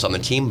Portis on the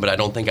team, but I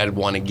don't think I'd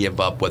want to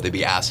give up what they'd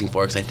be asking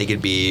for because I think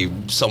it'd be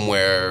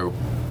somewhere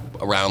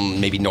around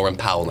maybe Norman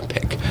Powell in the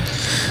pick.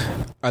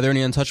 Are there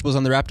any untouchables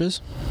on the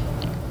Raptors?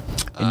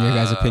 In your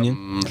guys'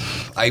 opinion?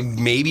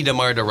 Maybe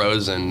DeMar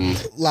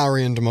DeRozan.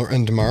 Lowry and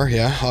DeMar,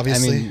 yeah,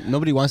 obviously. I mean,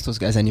 nobody wants those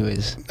guys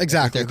anyways.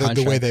 Exactly,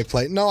 the way they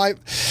play. No,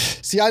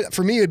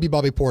 for me, it would be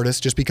Bobby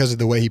Portis just because of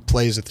the way he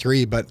plays a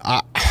three, but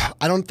I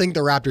don't think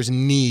the Raptors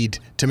need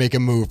to make a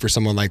move for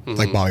someone like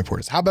Bobby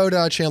Portis. How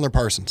about Chandler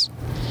Parsons?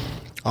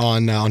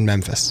 on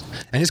Memphis,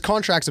 and his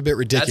contract's a bit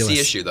ridiculous. That's the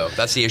issue, though.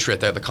 That's the issue right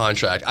there, the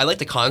contract. I like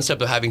the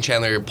concept of having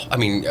Chandler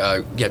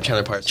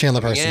Parsons.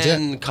 Chandler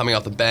Parsons, coming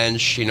off the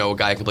bench, a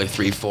guy who can play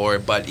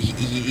 3-4, but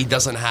he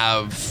doesn't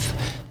have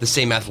the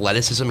same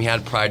athleticism he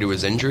had prior to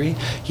his injury.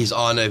 He's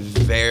on a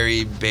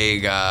very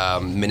big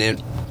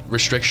minute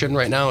restriction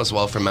right now as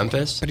well for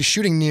Memphis. But he's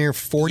shooting near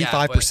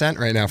 45%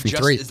 right now from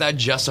three. Is that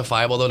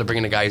justifiable, though, to bring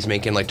in a guy who's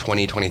making like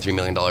 $23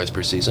 million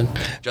per season?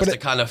 Just to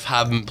kind of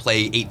have him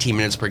play 18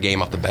 minutes per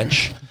game off the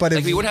bench? But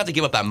we wouldn't have to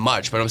give up that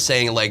much, but I'm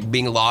saying like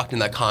being locked in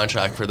that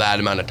contract for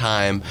that amount of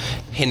time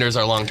hinders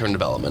our long-term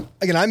development.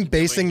 Again, I'm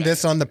basing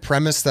this on the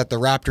premise that the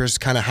Raptors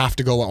kind of have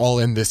to go all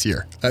in this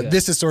year.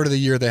 This is sort of the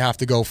year they have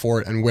to go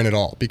for it and win it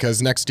all,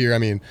 because next year,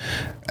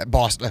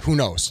 Boston, who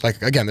knows?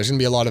 Like, again, there's going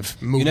to be a lot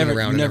of movement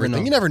around and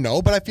everything. You never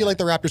know, but I feel like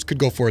the Raptors could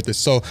go for it this.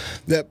 So,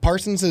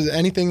 Parsons, is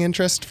anything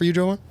interest for you,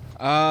 Joe?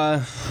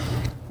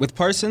 With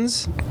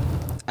Parsons,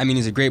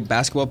 he's a great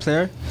basketball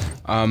player.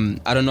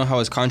 I don't know how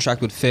his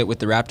contract would fit with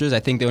the Raptors. I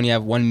think they only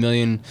have $1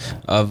 million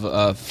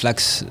of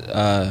flex.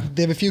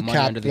 They have a few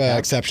cap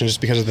exceptions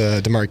just because of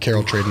the DeMar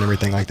Carroll trade and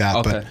everything like that.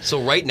 Okay. But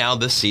so right now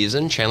this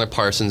season, Chandler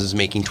Parsons is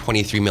making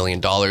 $23 million.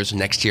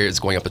 Next year it's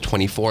going up to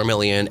 $24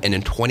 million. And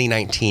in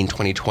 2019,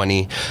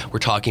 2020, we're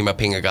talking about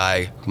paying a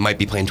guy who might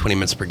be playing 20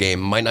 minutes per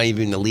game, might not even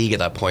be in the league at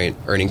that point,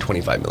 earning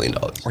 $25 million.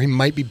 Or he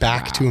might be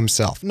back to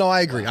himself. No,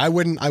 I agree. I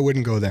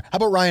wouldn't go there. How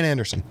about Ryan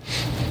Anderson?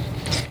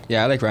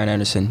 Yeah, I like Ryan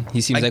Anderson.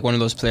 He seems like one of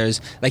those players.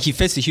 Like, he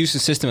fits the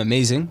Houston system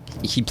amazing.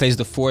 He plays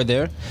the 4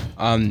 there.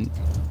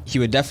 He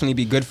would definitely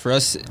be good for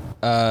us,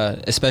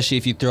 especially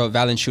if you throw out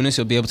Valanciunas.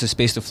 He'll be able to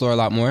space the floor a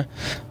lot more.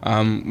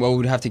 What we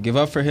would have to give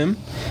up for him?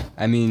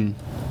 For me,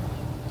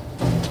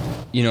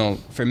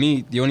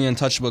 the only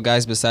untouchable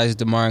guys besides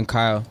DeMar and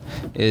Kyle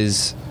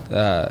is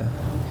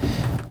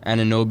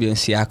Anunoby and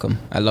Siakam.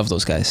 I love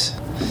those guys.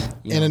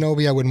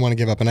 Anunoby, I wouldn't want to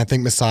give up, and I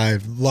think Masai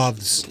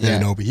loves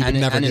Anunoby. He would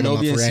never give him up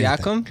for anything.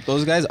 Siakam,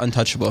 those guys,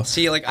 untouchable.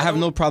 See, like, I have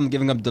no problem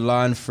giving up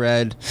DeLon,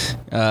 Fred,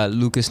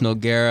 Lucas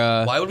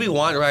Nogueira. Why would we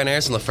want Ryan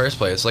Anderson in the first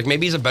place? Like,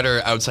 maybe he's a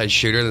better outside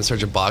shooter than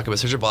Serge Ibaka, but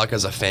Serge Ibaka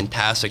is a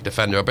fantastic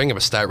defender. I'll bring up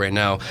a stat right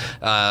now.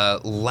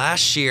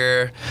 Last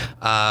year,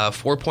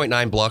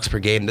 4.9 blocks per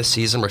game. This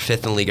season, we're 5th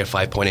in the league at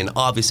 5.8.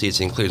 Obviously, it's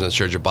included in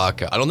Serge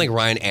Ibaka. I don't think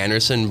Ryan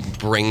Anderson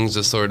brings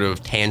the sort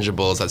of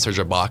tangibles that Serge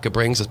Ibaka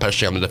brings,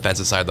 especially on the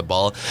defensive side of the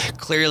ball.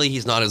 Clearly,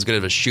 he's not as good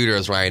of a shooter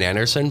as Ryan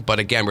Anderson, but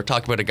again, we're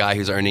talking about a guy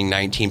who's earning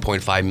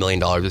 $19.5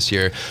 million this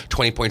year,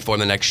 $20.4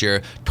 the next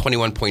year,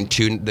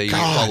 $21.2 the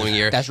following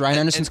year. That's Ryan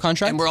Anderson's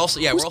contract? And we're also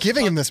Who's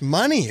giving him this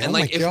money? And oh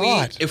my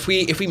God. If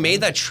we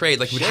made that trade,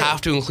 like, we'd have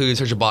to include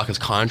Serge Ibaka's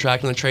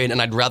contract in the trade,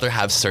 and I'd rather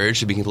have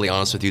Serge, to be completely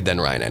honest with you, than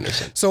Ryan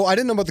Anderson. So I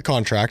didn't know about the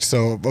contract,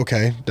 so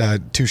okay,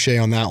 touche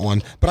on that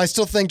one. But I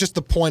still think just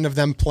the point of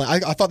them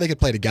playing, I thought they could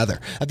play together.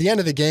 At the end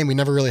of the game, we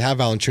never really have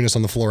Valanciunas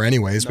on the floor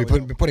anyways. We're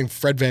putting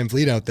Fred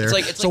VanVleet out there.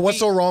 So what's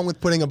so wrong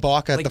with putting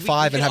Ibaka at the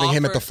 5 and having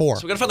him at the 4?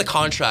 So we got to find the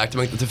contract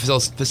to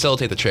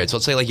facilitate the trade. So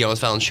let's say like Jonas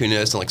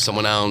Valanciunas and like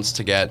someone else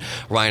to get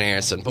Ryan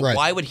Anderson. But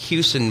why would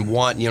Houston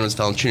want Jonas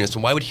Valanciunas?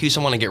 And why would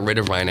Houston want to get rid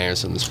of Ryan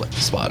Anderson in this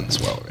spot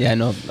as well? Right? Yeah,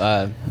 no.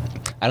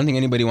 I don't think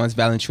anybody wants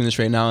Valanciunas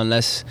right now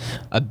unless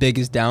a big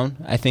is down.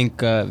 I think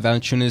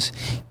Valanciunas,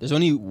 there's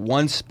only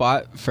one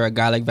spot for a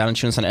guy like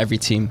Valanciunas on every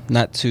team,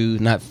 not 2,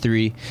 not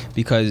 3,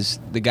 because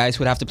the guys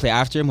who would have to play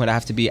after him would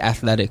have to be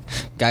athletic.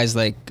 Guys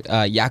like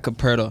Jakob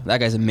Poeltl, that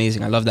guy's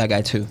amazing. I love that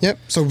guy too. Yep.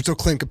 So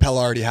Clint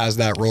Capella already has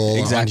that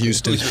role on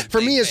Houston. For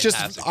me, it's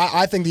just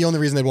I think the only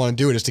reason they'd want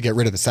to do it is to get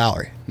rid of the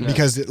salary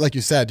because, like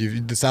you said,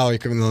 the salary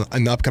in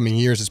the upcoming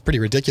years is pretty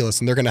ridiculous,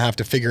 and they're going to have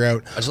to figure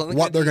out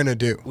what they're going to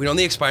do. We don't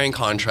need expiring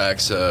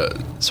contracts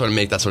sort of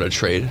make that sort of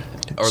trade,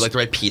 or like the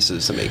right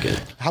pieces to make it.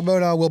 How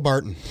about Will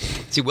Barton?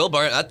 See, Will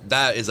Barton,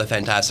 that is a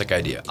fantastic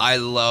idea. I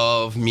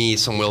love me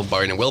some Will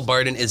Barton. Will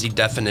Barton is the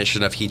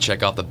definition of heat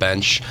check off the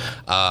bench.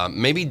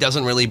 Maybe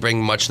doesn't really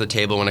bring much to the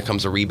table when it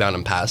comes to rebound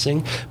and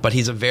passing, but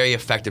he's a very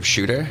effective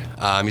shooter.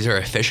 He's a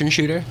very efficient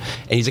shooter,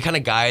 and he's the kind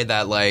of guy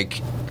that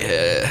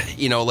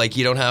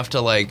you don't have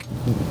to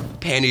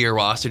pander your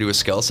roster to a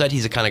skill set.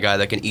 He's the kind of guy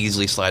that can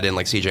easily slide in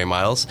like CJ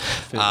Miles.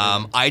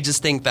 I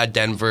just think that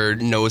Denver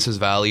knows his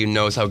value,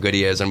 knows how good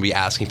he is, and be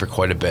asking for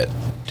quite a bit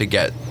to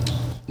get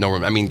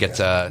Norman. Norman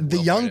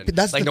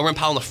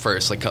Powell in the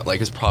first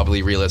is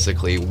probably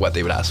realistically what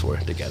they would ask for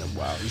to get him.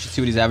 Wow, you should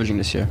see what he's averaging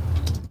this year.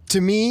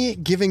 To me,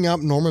 giving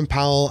up Norman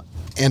Powell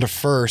and a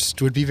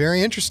first would be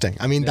very interesting.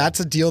 That's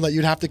a deal that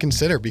you'd have to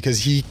consider because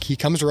he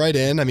comes right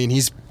in.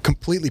 He's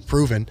completely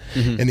proven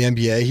in the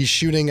NBA. He's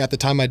shooting, at the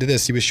time I did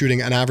this, he was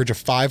shooting an average of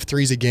 5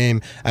 threes a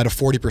game at a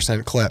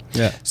 40% clip.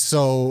 Yeah.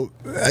 So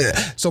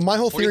my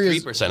whole theory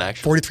is 43%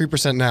 actually.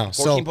 43% now.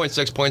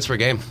 14.6 points per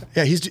game.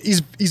 Yeah,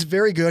 he's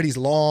very good. He's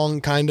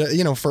long, kind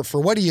of,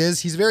 for what he is,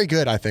 he's very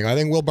good, I think. I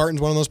think Will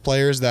Barton's one of those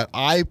players that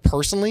I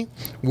personally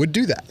would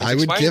do that. I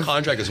would give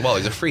contract as well.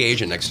 He's a free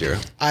agent next year.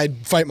 I'd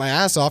fight my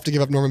ass off to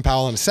give up Norman Powell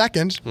call in a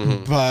second,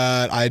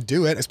 but I'd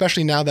do it,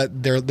 especially now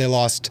that they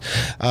lost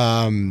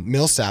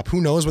Millsap.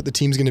 Who knows what the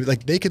team's going to be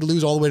like? They could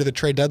lose all the way to the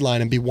trade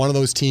deadline and be one of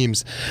those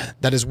teams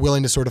that is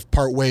willing to sort of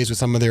part ways with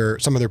some of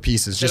their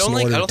pieces. Just in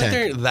order I to don't think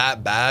tank. they're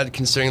that bad,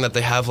 considering that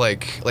they have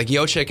like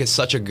Jokic is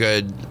such a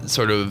good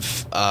sort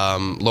of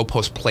low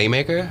post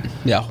playmaker.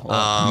 Yeah,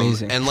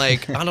 amazing. And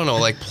like I don't know,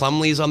 like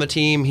Plumlee's on the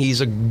team.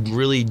 He's a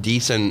really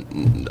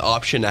decent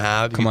option to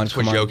have. Come on,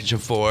 put Jokic at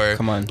 4.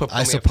 Come on. Put I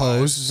Plumlee at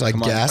suppose, 5. I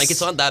guess. Like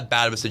it's not that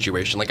bad of a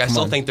situation. Like I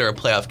still think they're a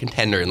playoff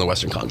contender in the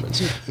Western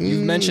Conference.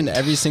 You've mentioned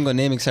every single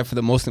name except for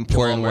the most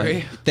important Jamal one.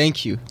 Murray.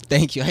 Thank you. How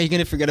are you going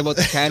to forget about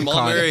the Can Jamal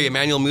Con? Murray,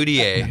 Emmanuel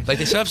Mudiay. Like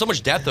they still have so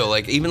much depth though.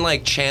 Like even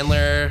like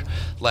Chandler,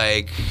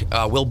 like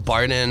Will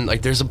Barton.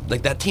 Like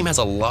that team has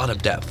a lot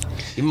of depth.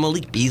 Even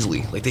Malik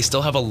Beasley. Like they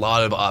still have a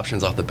lot of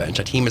options off the bench.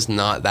 That team is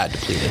not that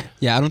depleted.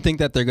 Yeah, I don't think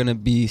that they're going to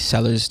be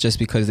sellers just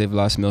because they've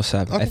lost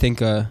Millsap. Okay. I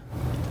think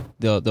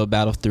they'll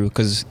battle through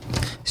because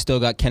still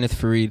got Kenneth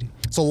Faried.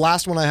 So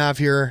last one I have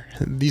here,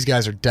 these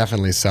guys are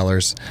definitely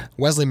sellers.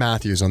 Wesley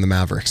Matthews on the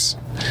Mavericks.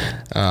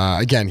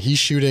 Again, he's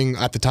shooting,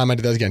 at the time I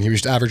did that again, he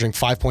was averaging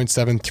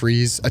 5.7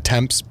 threes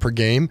attempts per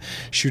game,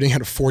 shooting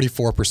at a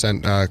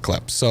 44%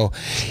 clip. So,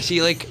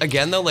 See, like,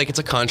 again, though, like, it's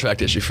a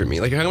contract issue for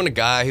me. Like, you're talking about a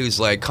guy who's,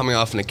 like, coming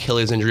off an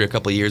Achilles injury a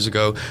couple of years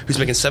ago, who's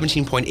making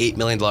 $17.8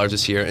 million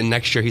this year, and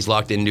next year he's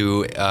locked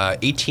into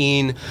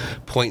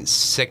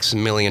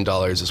 $18.6 million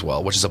as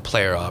well, which is a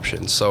player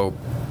option. So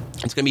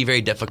it's going to be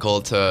very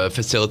difficult to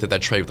facilitate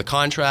that trade with the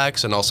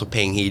contracts and also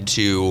paying heed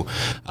to,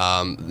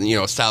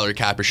 salary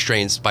cap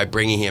restraints by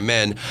bringing him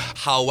in.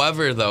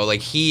 However, though,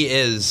 like he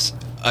is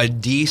a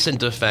decent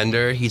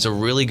defender. He's a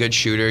really good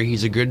shooter.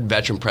 He's a good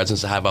veteran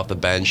presence to have off the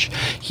bench.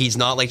 He's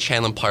not like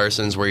Chandler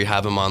Parsons where you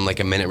have him on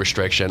like a minute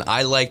restriction.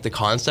 I like the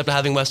concept of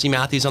having Wesley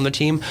Matthews on the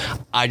team.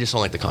 I just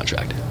don't like the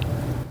contract.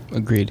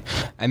 Agreed.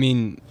 I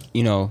mean,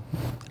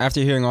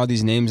 after hearing all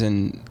these names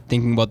and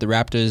thinking about the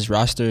Raptors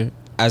roster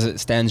as it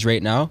stands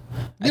right now,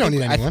 you don't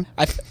need anyone.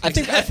 I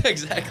think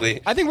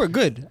Exactly. I think we're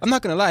good. I'm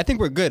not gonna lie. I think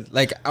we're good.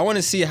 Like I want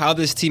to see how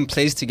this team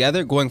plays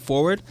together going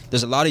forward.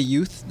 There's a lot of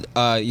youth. You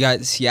got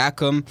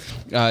Siakam,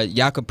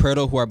 Jakob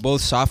Poeltl, who are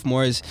both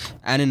sophomores.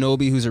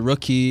 Anunoby, who's a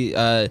rookie.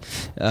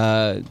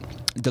 DeLon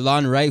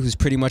Wright, who's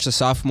pretty much a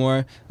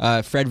sophomore.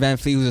 Fred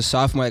VanVleet, who's a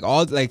sophomore.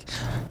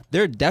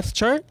 Their depth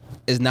chart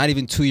is not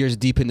even 2 years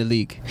deep in the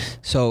league.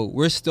 So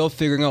we're still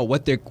figuring out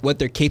what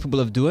they're capable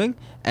of doing.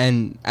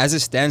 And as it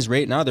stands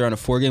right now, they're on a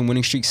 4-game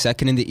winning streak,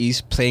 second in the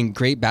East, playing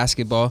great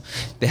basketball.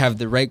 They have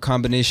the right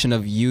combination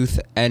of youth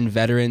and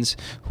veterans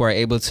who are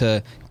able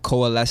to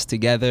coalesce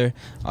together.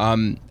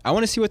 I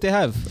want to see what they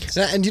have.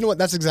 And you know what?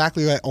 That's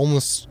exactly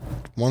almost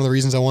one of the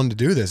reasons I wanted to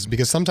do this,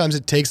 because sometimes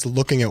it takes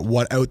looking at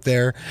what out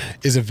there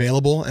is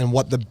available and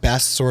what the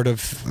best sort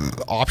of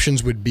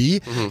options would be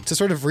to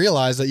sort of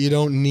realize that you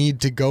don't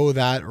need to go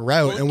that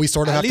route, and we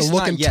sort of have to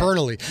look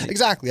internally.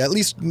 Exactly. At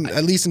least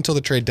until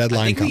the trade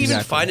deadline I think comes. we even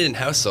find it in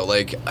house though.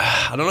 Like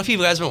I don't know if you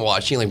guys have been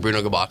watching like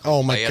Bruno Gabak.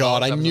 Oh my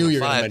God! I knew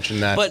you were going to mention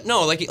that. But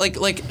no,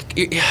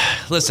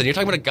 listen, you're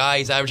talking about a guy.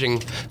 He's averaging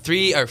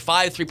 3 or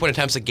 5 3-point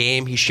attempts a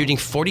game. He's shooting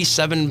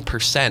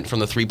 47% from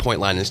the 3-point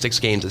line in 6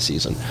 games this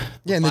season.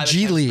 Yeah, in the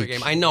G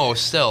League. I know,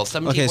 still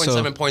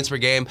 17.7 points per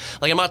game.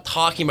 Like I'm not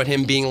talking about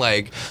him being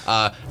like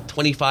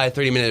 25,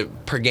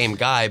 30-minute per game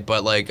guy,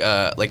 but like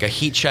a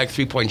heat check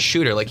 3-point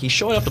shooter. Like he's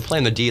showing up to play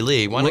in the D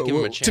League. Why not give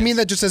him a chance? To me,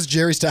 that just says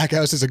Jerry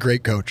Stackhouse is a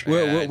great coach.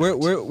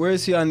 Where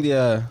is he on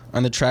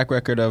the track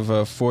record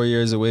of 4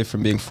 years away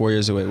from being 4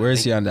 years away? Where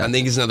is he on that? I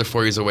think he's another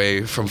 4 years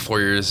away from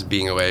 4 years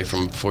being away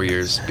from 4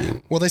 years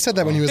being. Well, they said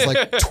that when he was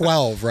like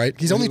 12, right?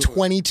 He's only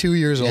 22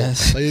 years old.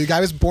 Yes. Like, the guy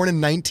was born in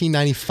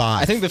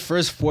 1995. I think the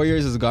first 4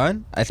 years is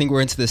gone. I think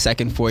we're into the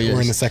second 4 years.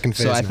 We're in the second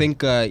phase So I now.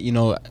 think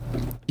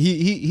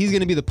he's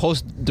going to be the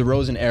post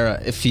DeRozan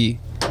era if he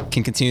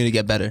can continue to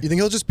get better. You think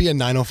he'll just be a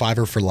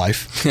 905er for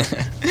life?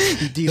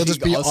 He'll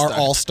just be our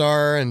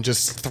all-star and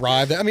just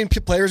thrive. I mean,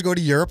 players go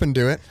to Europe and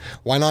do it.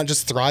 Why not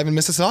just thrive in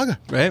Mississauga?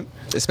 Right?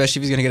 Especially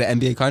if he's going to get an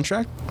NBA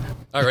contract.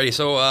 Alrighty,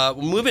 so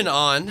moving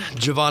on,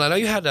 Javon. I know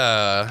you had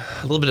a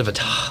little bit of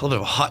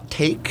a hot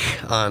take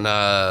on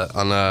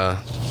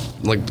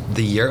like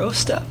the Euro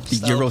step.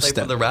 The Euro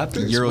step. For the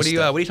Raptors. Euro what are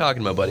step. you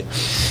talking about, buddy?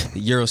 The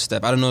Euro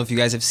step. I don't know if you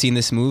guys have seen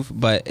this move,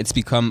 but it's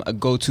become a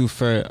go-to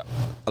for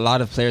a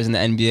lot of players in the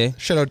NBA.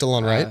 Shout out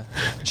DeLon Wright.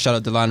 Shout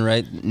out DeLon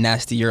Wright.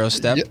 Nasty Euro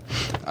step. Yep.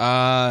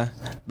 But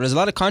there's a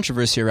lot of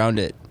controversy around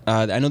it.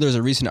 I know there was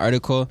a recent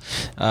article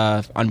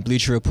on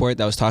Bleacher Report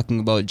that was talking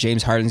about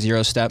James Harden's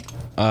Euro step,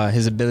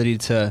 his ability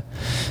to,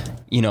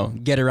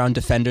 get around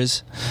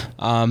defenders.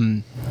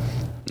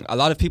 A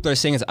lot of people are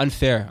saying it's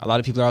unfair. A lot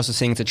of people are also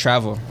saying it's a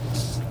travel.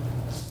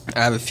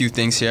 I have a few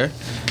things here.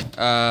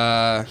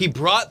 He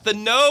brought the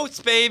notes,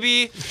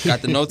 baby.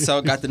 Got the notes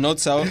out.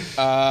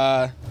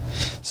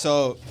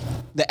 So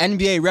the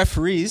NBA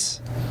referees,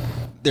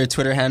 their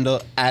Twitter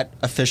handle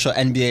 @official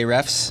NBA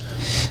refs,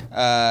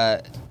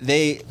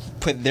 they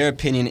put their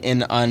opinion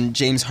in on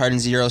James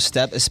Harden's Euro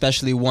step,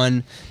 especially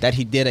one that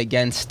he did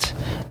against,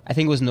 I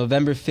think it was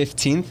November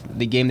 15th,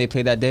 the game they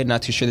played that day.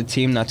 Not too sure the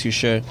team, not too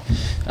sure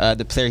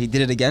the player he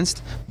did it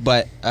against.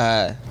 But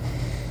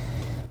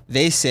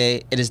they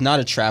say it is not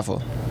a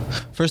travel.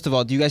 First of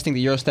all, do you guys think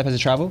the Euro step has a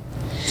travel?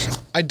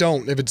 I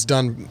don't, if it's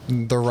done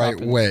the right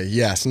way.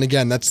 Yes, and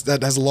again, that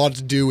has a lot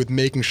to do with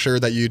making sure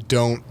that you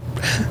don't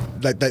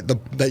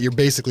that you're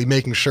basically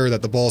making sure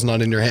that the ball's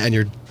not in your hand and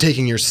you're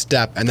taking your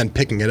step and then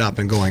picking it up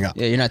and going up.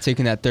 Yeah, you're not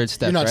taking that third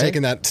step. You're not right?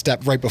 taking that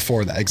step right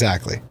before that.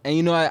 Exactly. And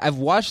you know, I've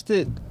watched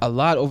it a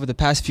lot over the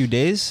past few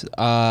days,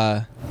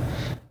 and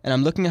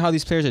I'm looking at how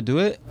these players are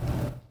doing it,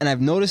 and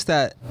I've noticed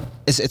that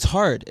it's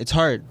hard. It's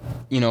hard.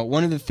 You know,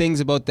 one of the things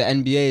about the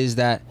NBA is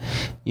that,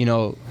 you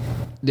know,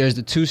 there's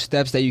the two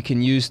steps that you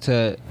can use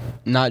to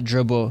not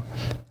dribble,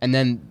 and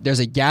then there's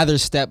a gather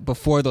step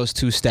before those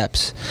two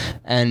steps.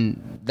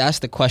 And that's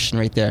the question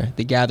right there,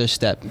 the gather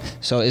step.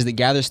 So is the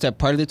gather step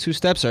part of the two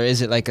steps, or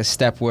is it like a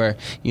step where,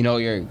 you know,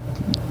 you're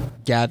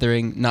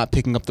gathering, not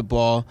picking up the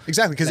ball?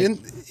 Exactly, because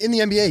in the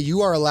NBA,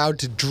 you are allowed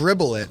to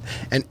dribble it,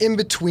 and in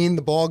between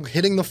the ball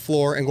hitting the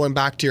floor and going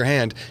back to your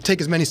hand, take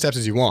as many steps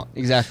as you want.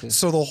 Exactly.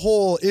 So the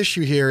whole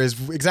issue here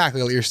is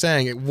exactly what you're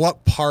saying.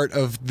 What part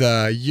of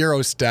the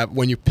Euro step,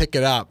 when you pick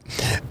it up,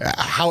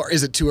 how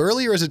is it too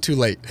early or is it too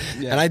late?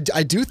 Yeah. And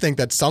I do think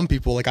that some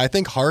people, like I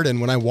think Harden,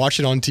 when I watch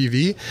it on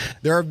TV,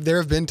 there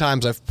have been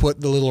times I've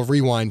put the little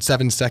rewind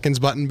 7 seconds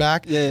button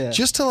back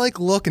just to like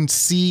look and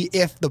see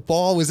if the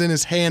ball was in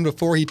his hand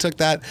before he took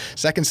that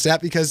second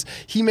step, because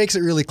he makes it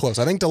really close.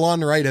 I think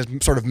DeLon Wright has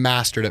sort of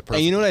mastered it perfectly.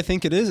 And you know what I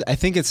think it is? I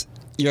think it's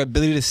your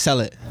ability to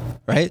sell it,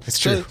 right? It's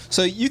true.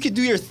 So you could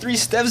do your 3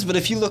 steps, but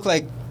if you look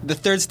like the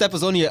third step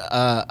was only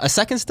a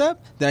second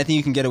step, then I think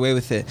you can get away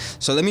with it.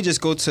 So let me just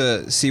go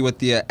to see what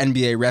the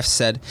NBA refs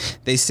said.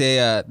 They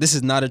say, this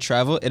is not a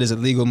travel, it is a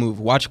legal move.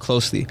 Watch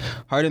closely.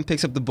 Harden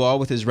picks up the ball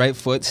with his right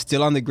foot,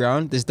 still on the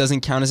ground. This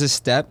doesn't count as a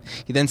step.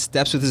 He then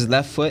steps with his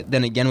left foot,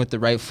 then again with the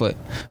right foot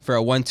for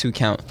a 1-2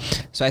 count.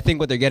 So I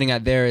think what they're getting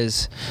at there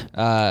is,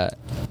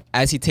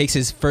 as he takes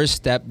his first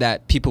step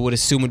that people would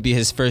assume would be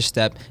his first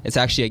step, it's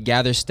actually a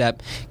gather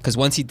step, because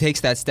once he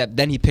takes that step,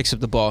 then he picks up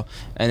the ball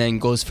and then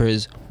goes for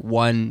his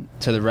 1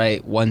 to the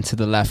right, 1 to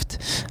the left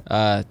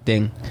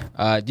thing.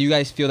 Do you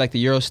guys feel like the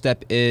Euro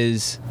step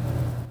is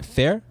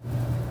fair?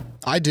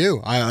 I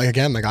do.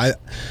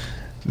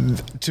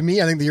 To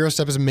me, I think the Euro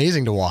step is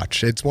amazing to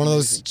watch. It's one of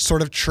those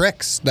sort of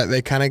tricks that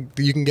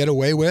you can get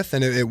away with,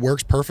 and it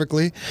works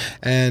perfectly.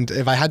 And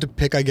if I had to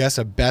pick, I guess,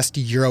 a best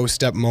Euro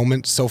step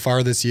moment so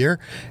far this year,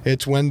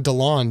 it's when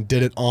DeLon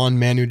did it on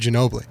Manu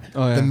Ginobili,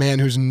 the man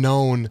who's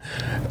known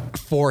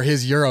for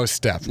his Euro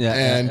step.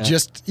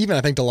 Just even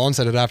I think DeLon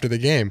said it after the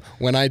game,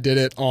 when I did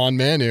it on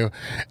Manu,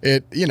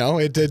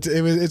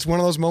 it's one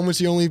of those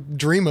moments you only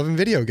dream of in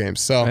video games.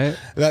 So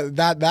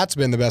that's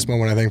been the best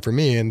moment I think for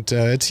me, and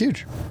it's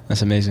huge.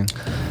 That's amazing.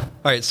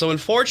 All right, so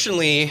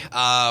unfortunately,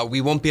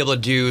 we won't be able to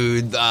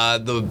do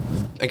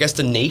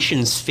the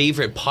nation's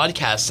favorite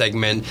podcast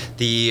segment,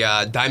 the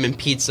Diamond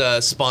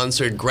Pizza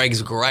sponsored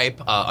Greg's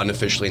Gripe,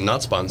 unofficially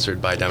not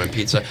sponsored by Diamond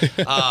Pizza.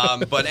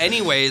 But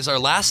anyways, our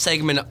last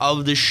segment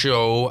of the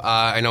show,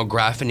 I know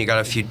Graffin, you got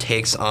a few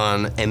takes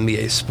on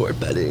NBA sport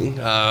betting.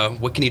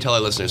 What can you tell our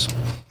listeners?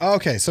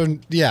 Okay, so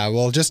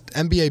just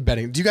NBA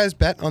betting. Do you guys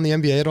bet on the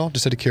NBA at all?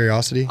 Just out of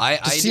curiosity,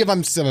 see if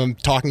I'm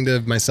talking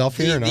to myself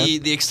here or not.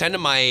 The extent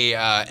of my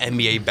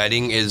NBA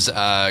betting is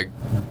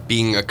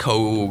being a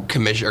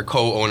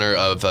co-owner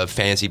of a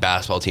fantasy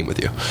basketball team with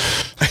you.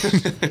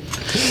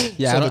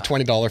 So the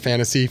 $20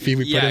 fantasy fee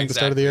we put in at the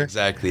start of the year?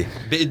 Exactly.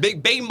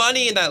 Big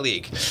money in that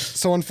league.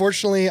 So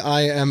unfortunately,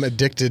 I am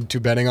addicted to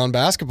betting on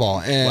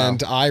basketball,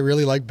 and I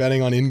really like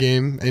betting on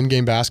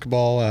in-game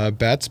basketball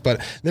bets,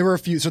 but there were a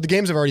few. So the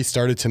games have already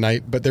started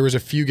tonight, but there was a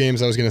few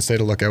games I was going to say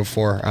to look out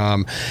for.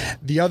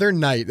 The other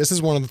night, this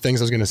is one of the things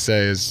I was going to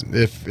say is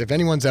if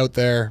anyone's out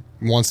there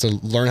wants to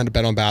learn how to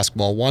bet on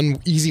basketball, one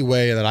easy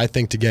way that I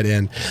think to get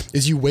in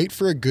is you wait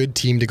for a good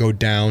team to go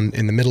down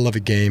in the middle of a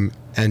game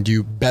and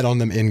you bet on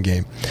them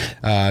in-game.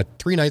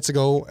 3 nights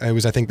ago, it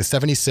was, I think, the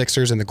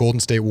 76ers and the Golden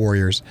State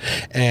Warriors.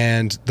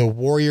 And the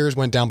Warriors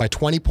went down by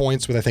 20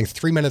 points with, I think,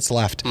 3 minutes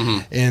left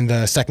in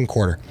the second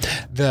quarter.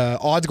 The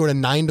odds go to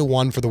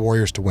 9-1 for the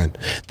Warriors to win.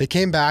 They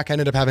came back,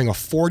 ended up having a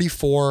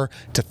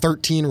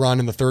 44-13 run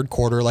in the third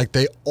quarter, like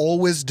they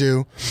always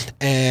do.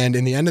 And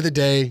in the end of the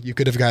day, you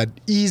could have got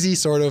easy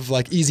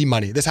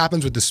money. This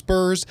happens with the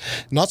Spurs,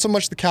 not so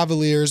much the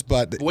Cavaliers,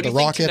 but the Rockets. What do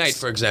you think tonight,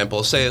 for example?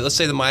 Let's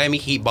say the Miami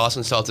Heat,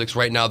 Boston Celtics,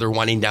 right now they're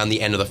winding down the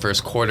end of the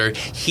first quarter.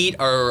 Heat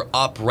are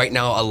up right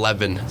now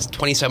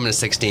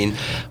 27-16.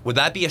 Would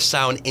that be a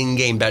sound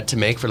in-game bet to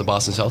make for the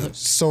Boston Celtics?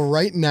 So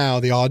right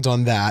now the odds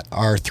on that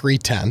are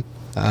 310.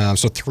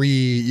 So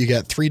you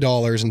get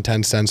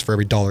 $3.10 for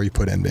every dollar you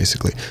put in,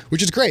 basically,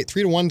 which is great.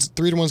 3 to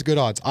 1's good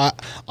odds.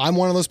 I'm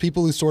one of those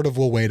people who sort of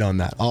will wait on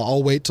that.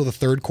 I'll wait till the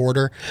third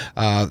quarter.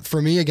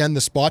 For me, again,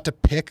 the spot to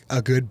pick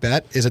a good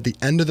bet is at the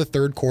end of the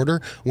third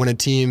quarter when a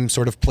team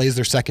sort of plays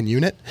their second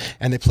unit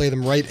and they play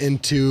them right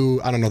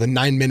into, I don't know, the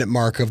 9-minute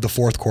mark of the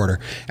fourth quarter.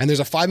 And there's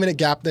a 5-minute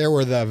gap there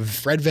where the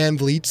Fred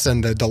VanVleets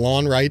and the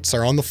DeLon Wrights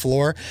are on the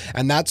floor,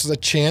 and that's a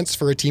chance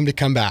for a team to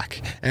come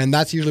back. And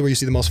that's usually where you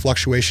see the most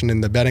fluctuation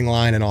in the betting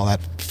line and all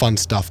that fun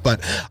stuff.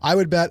 But I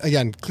would bet,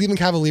 again, Cleveland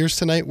Cavaliers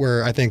tonight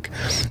were, I think,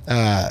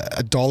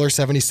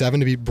 $1.77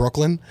 to beat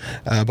Brooklyn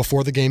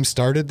before the game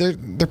started. They're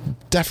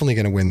definitely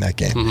going to win that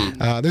game.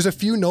 There's a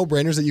few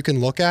no-brainers that you can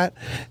look at,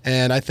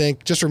 and I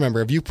think, just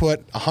remember, if you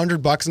put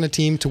 $100 in a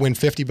team to win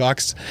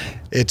 $50,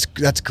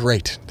 that's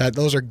great.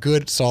 Those are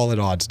good, solid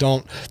odds.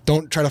 Don't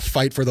try to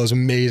fight for those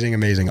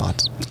amazing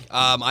odds.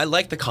 I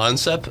like the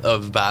concept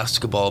of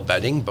basketball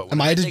betting, but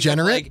am I a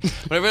degenerate?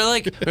 Whenever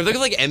I think of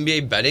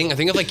NBA betting, I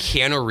think of like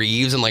Keanu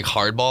Reeves and like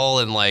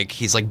Hardball, and like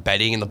he's like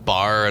betting in the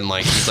bar, and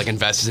like he's like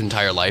invests his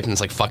entire life in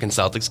this like fucking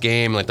Celtics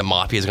game, and like the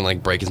Mafia is gonna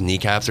like break his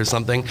kneecaps or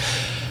something.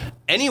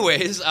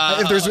 Anyways,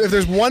 if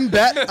there's one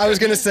bet I was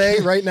going to say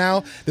right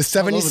now, the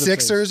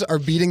 76ers are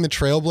beating the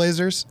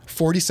Trailblazers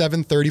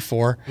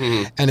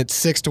 47-34, and it's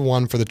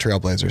 6-1 for the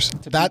Trailblazers.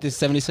 To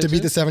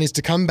beat the 70s,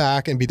 to come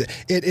back and beat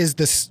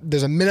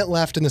there's a minute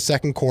left in the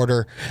second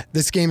quarter.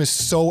 This game is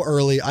so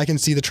early. I can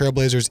see the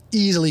Trailblazers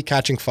easily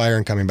catching fire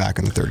and coming back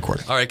in the third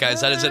quarter. All right,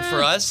 guys, that is it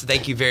for us.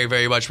 Thank you very,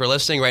 very much for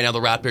listening. Right now, the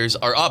Raptors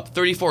are up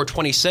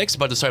 34-26,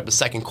 about to start the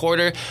second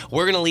quarter.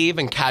 We're going to leave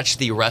and catch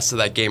the rest of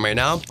that game right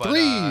now.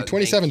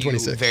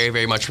 27-26. Very,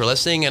 very much for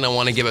listening, and I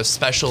want to give a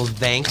special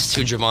thanks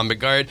to Javon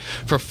Begard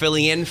for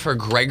filling in for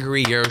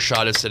Gregory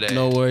Yeroshadas today.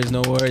 No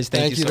worries.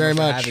 Thank you so very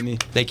much for having me.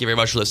 Thank you very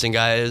much for listening,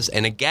 guys.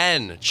 And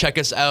again, check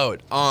us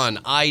out on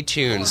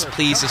iTunes.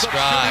 Please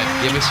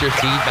subscribe. Give us your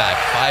feedback.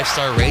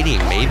 5-star rating,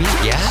 maybe?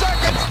 Yeah?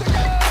 Come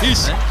on.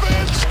 Peace.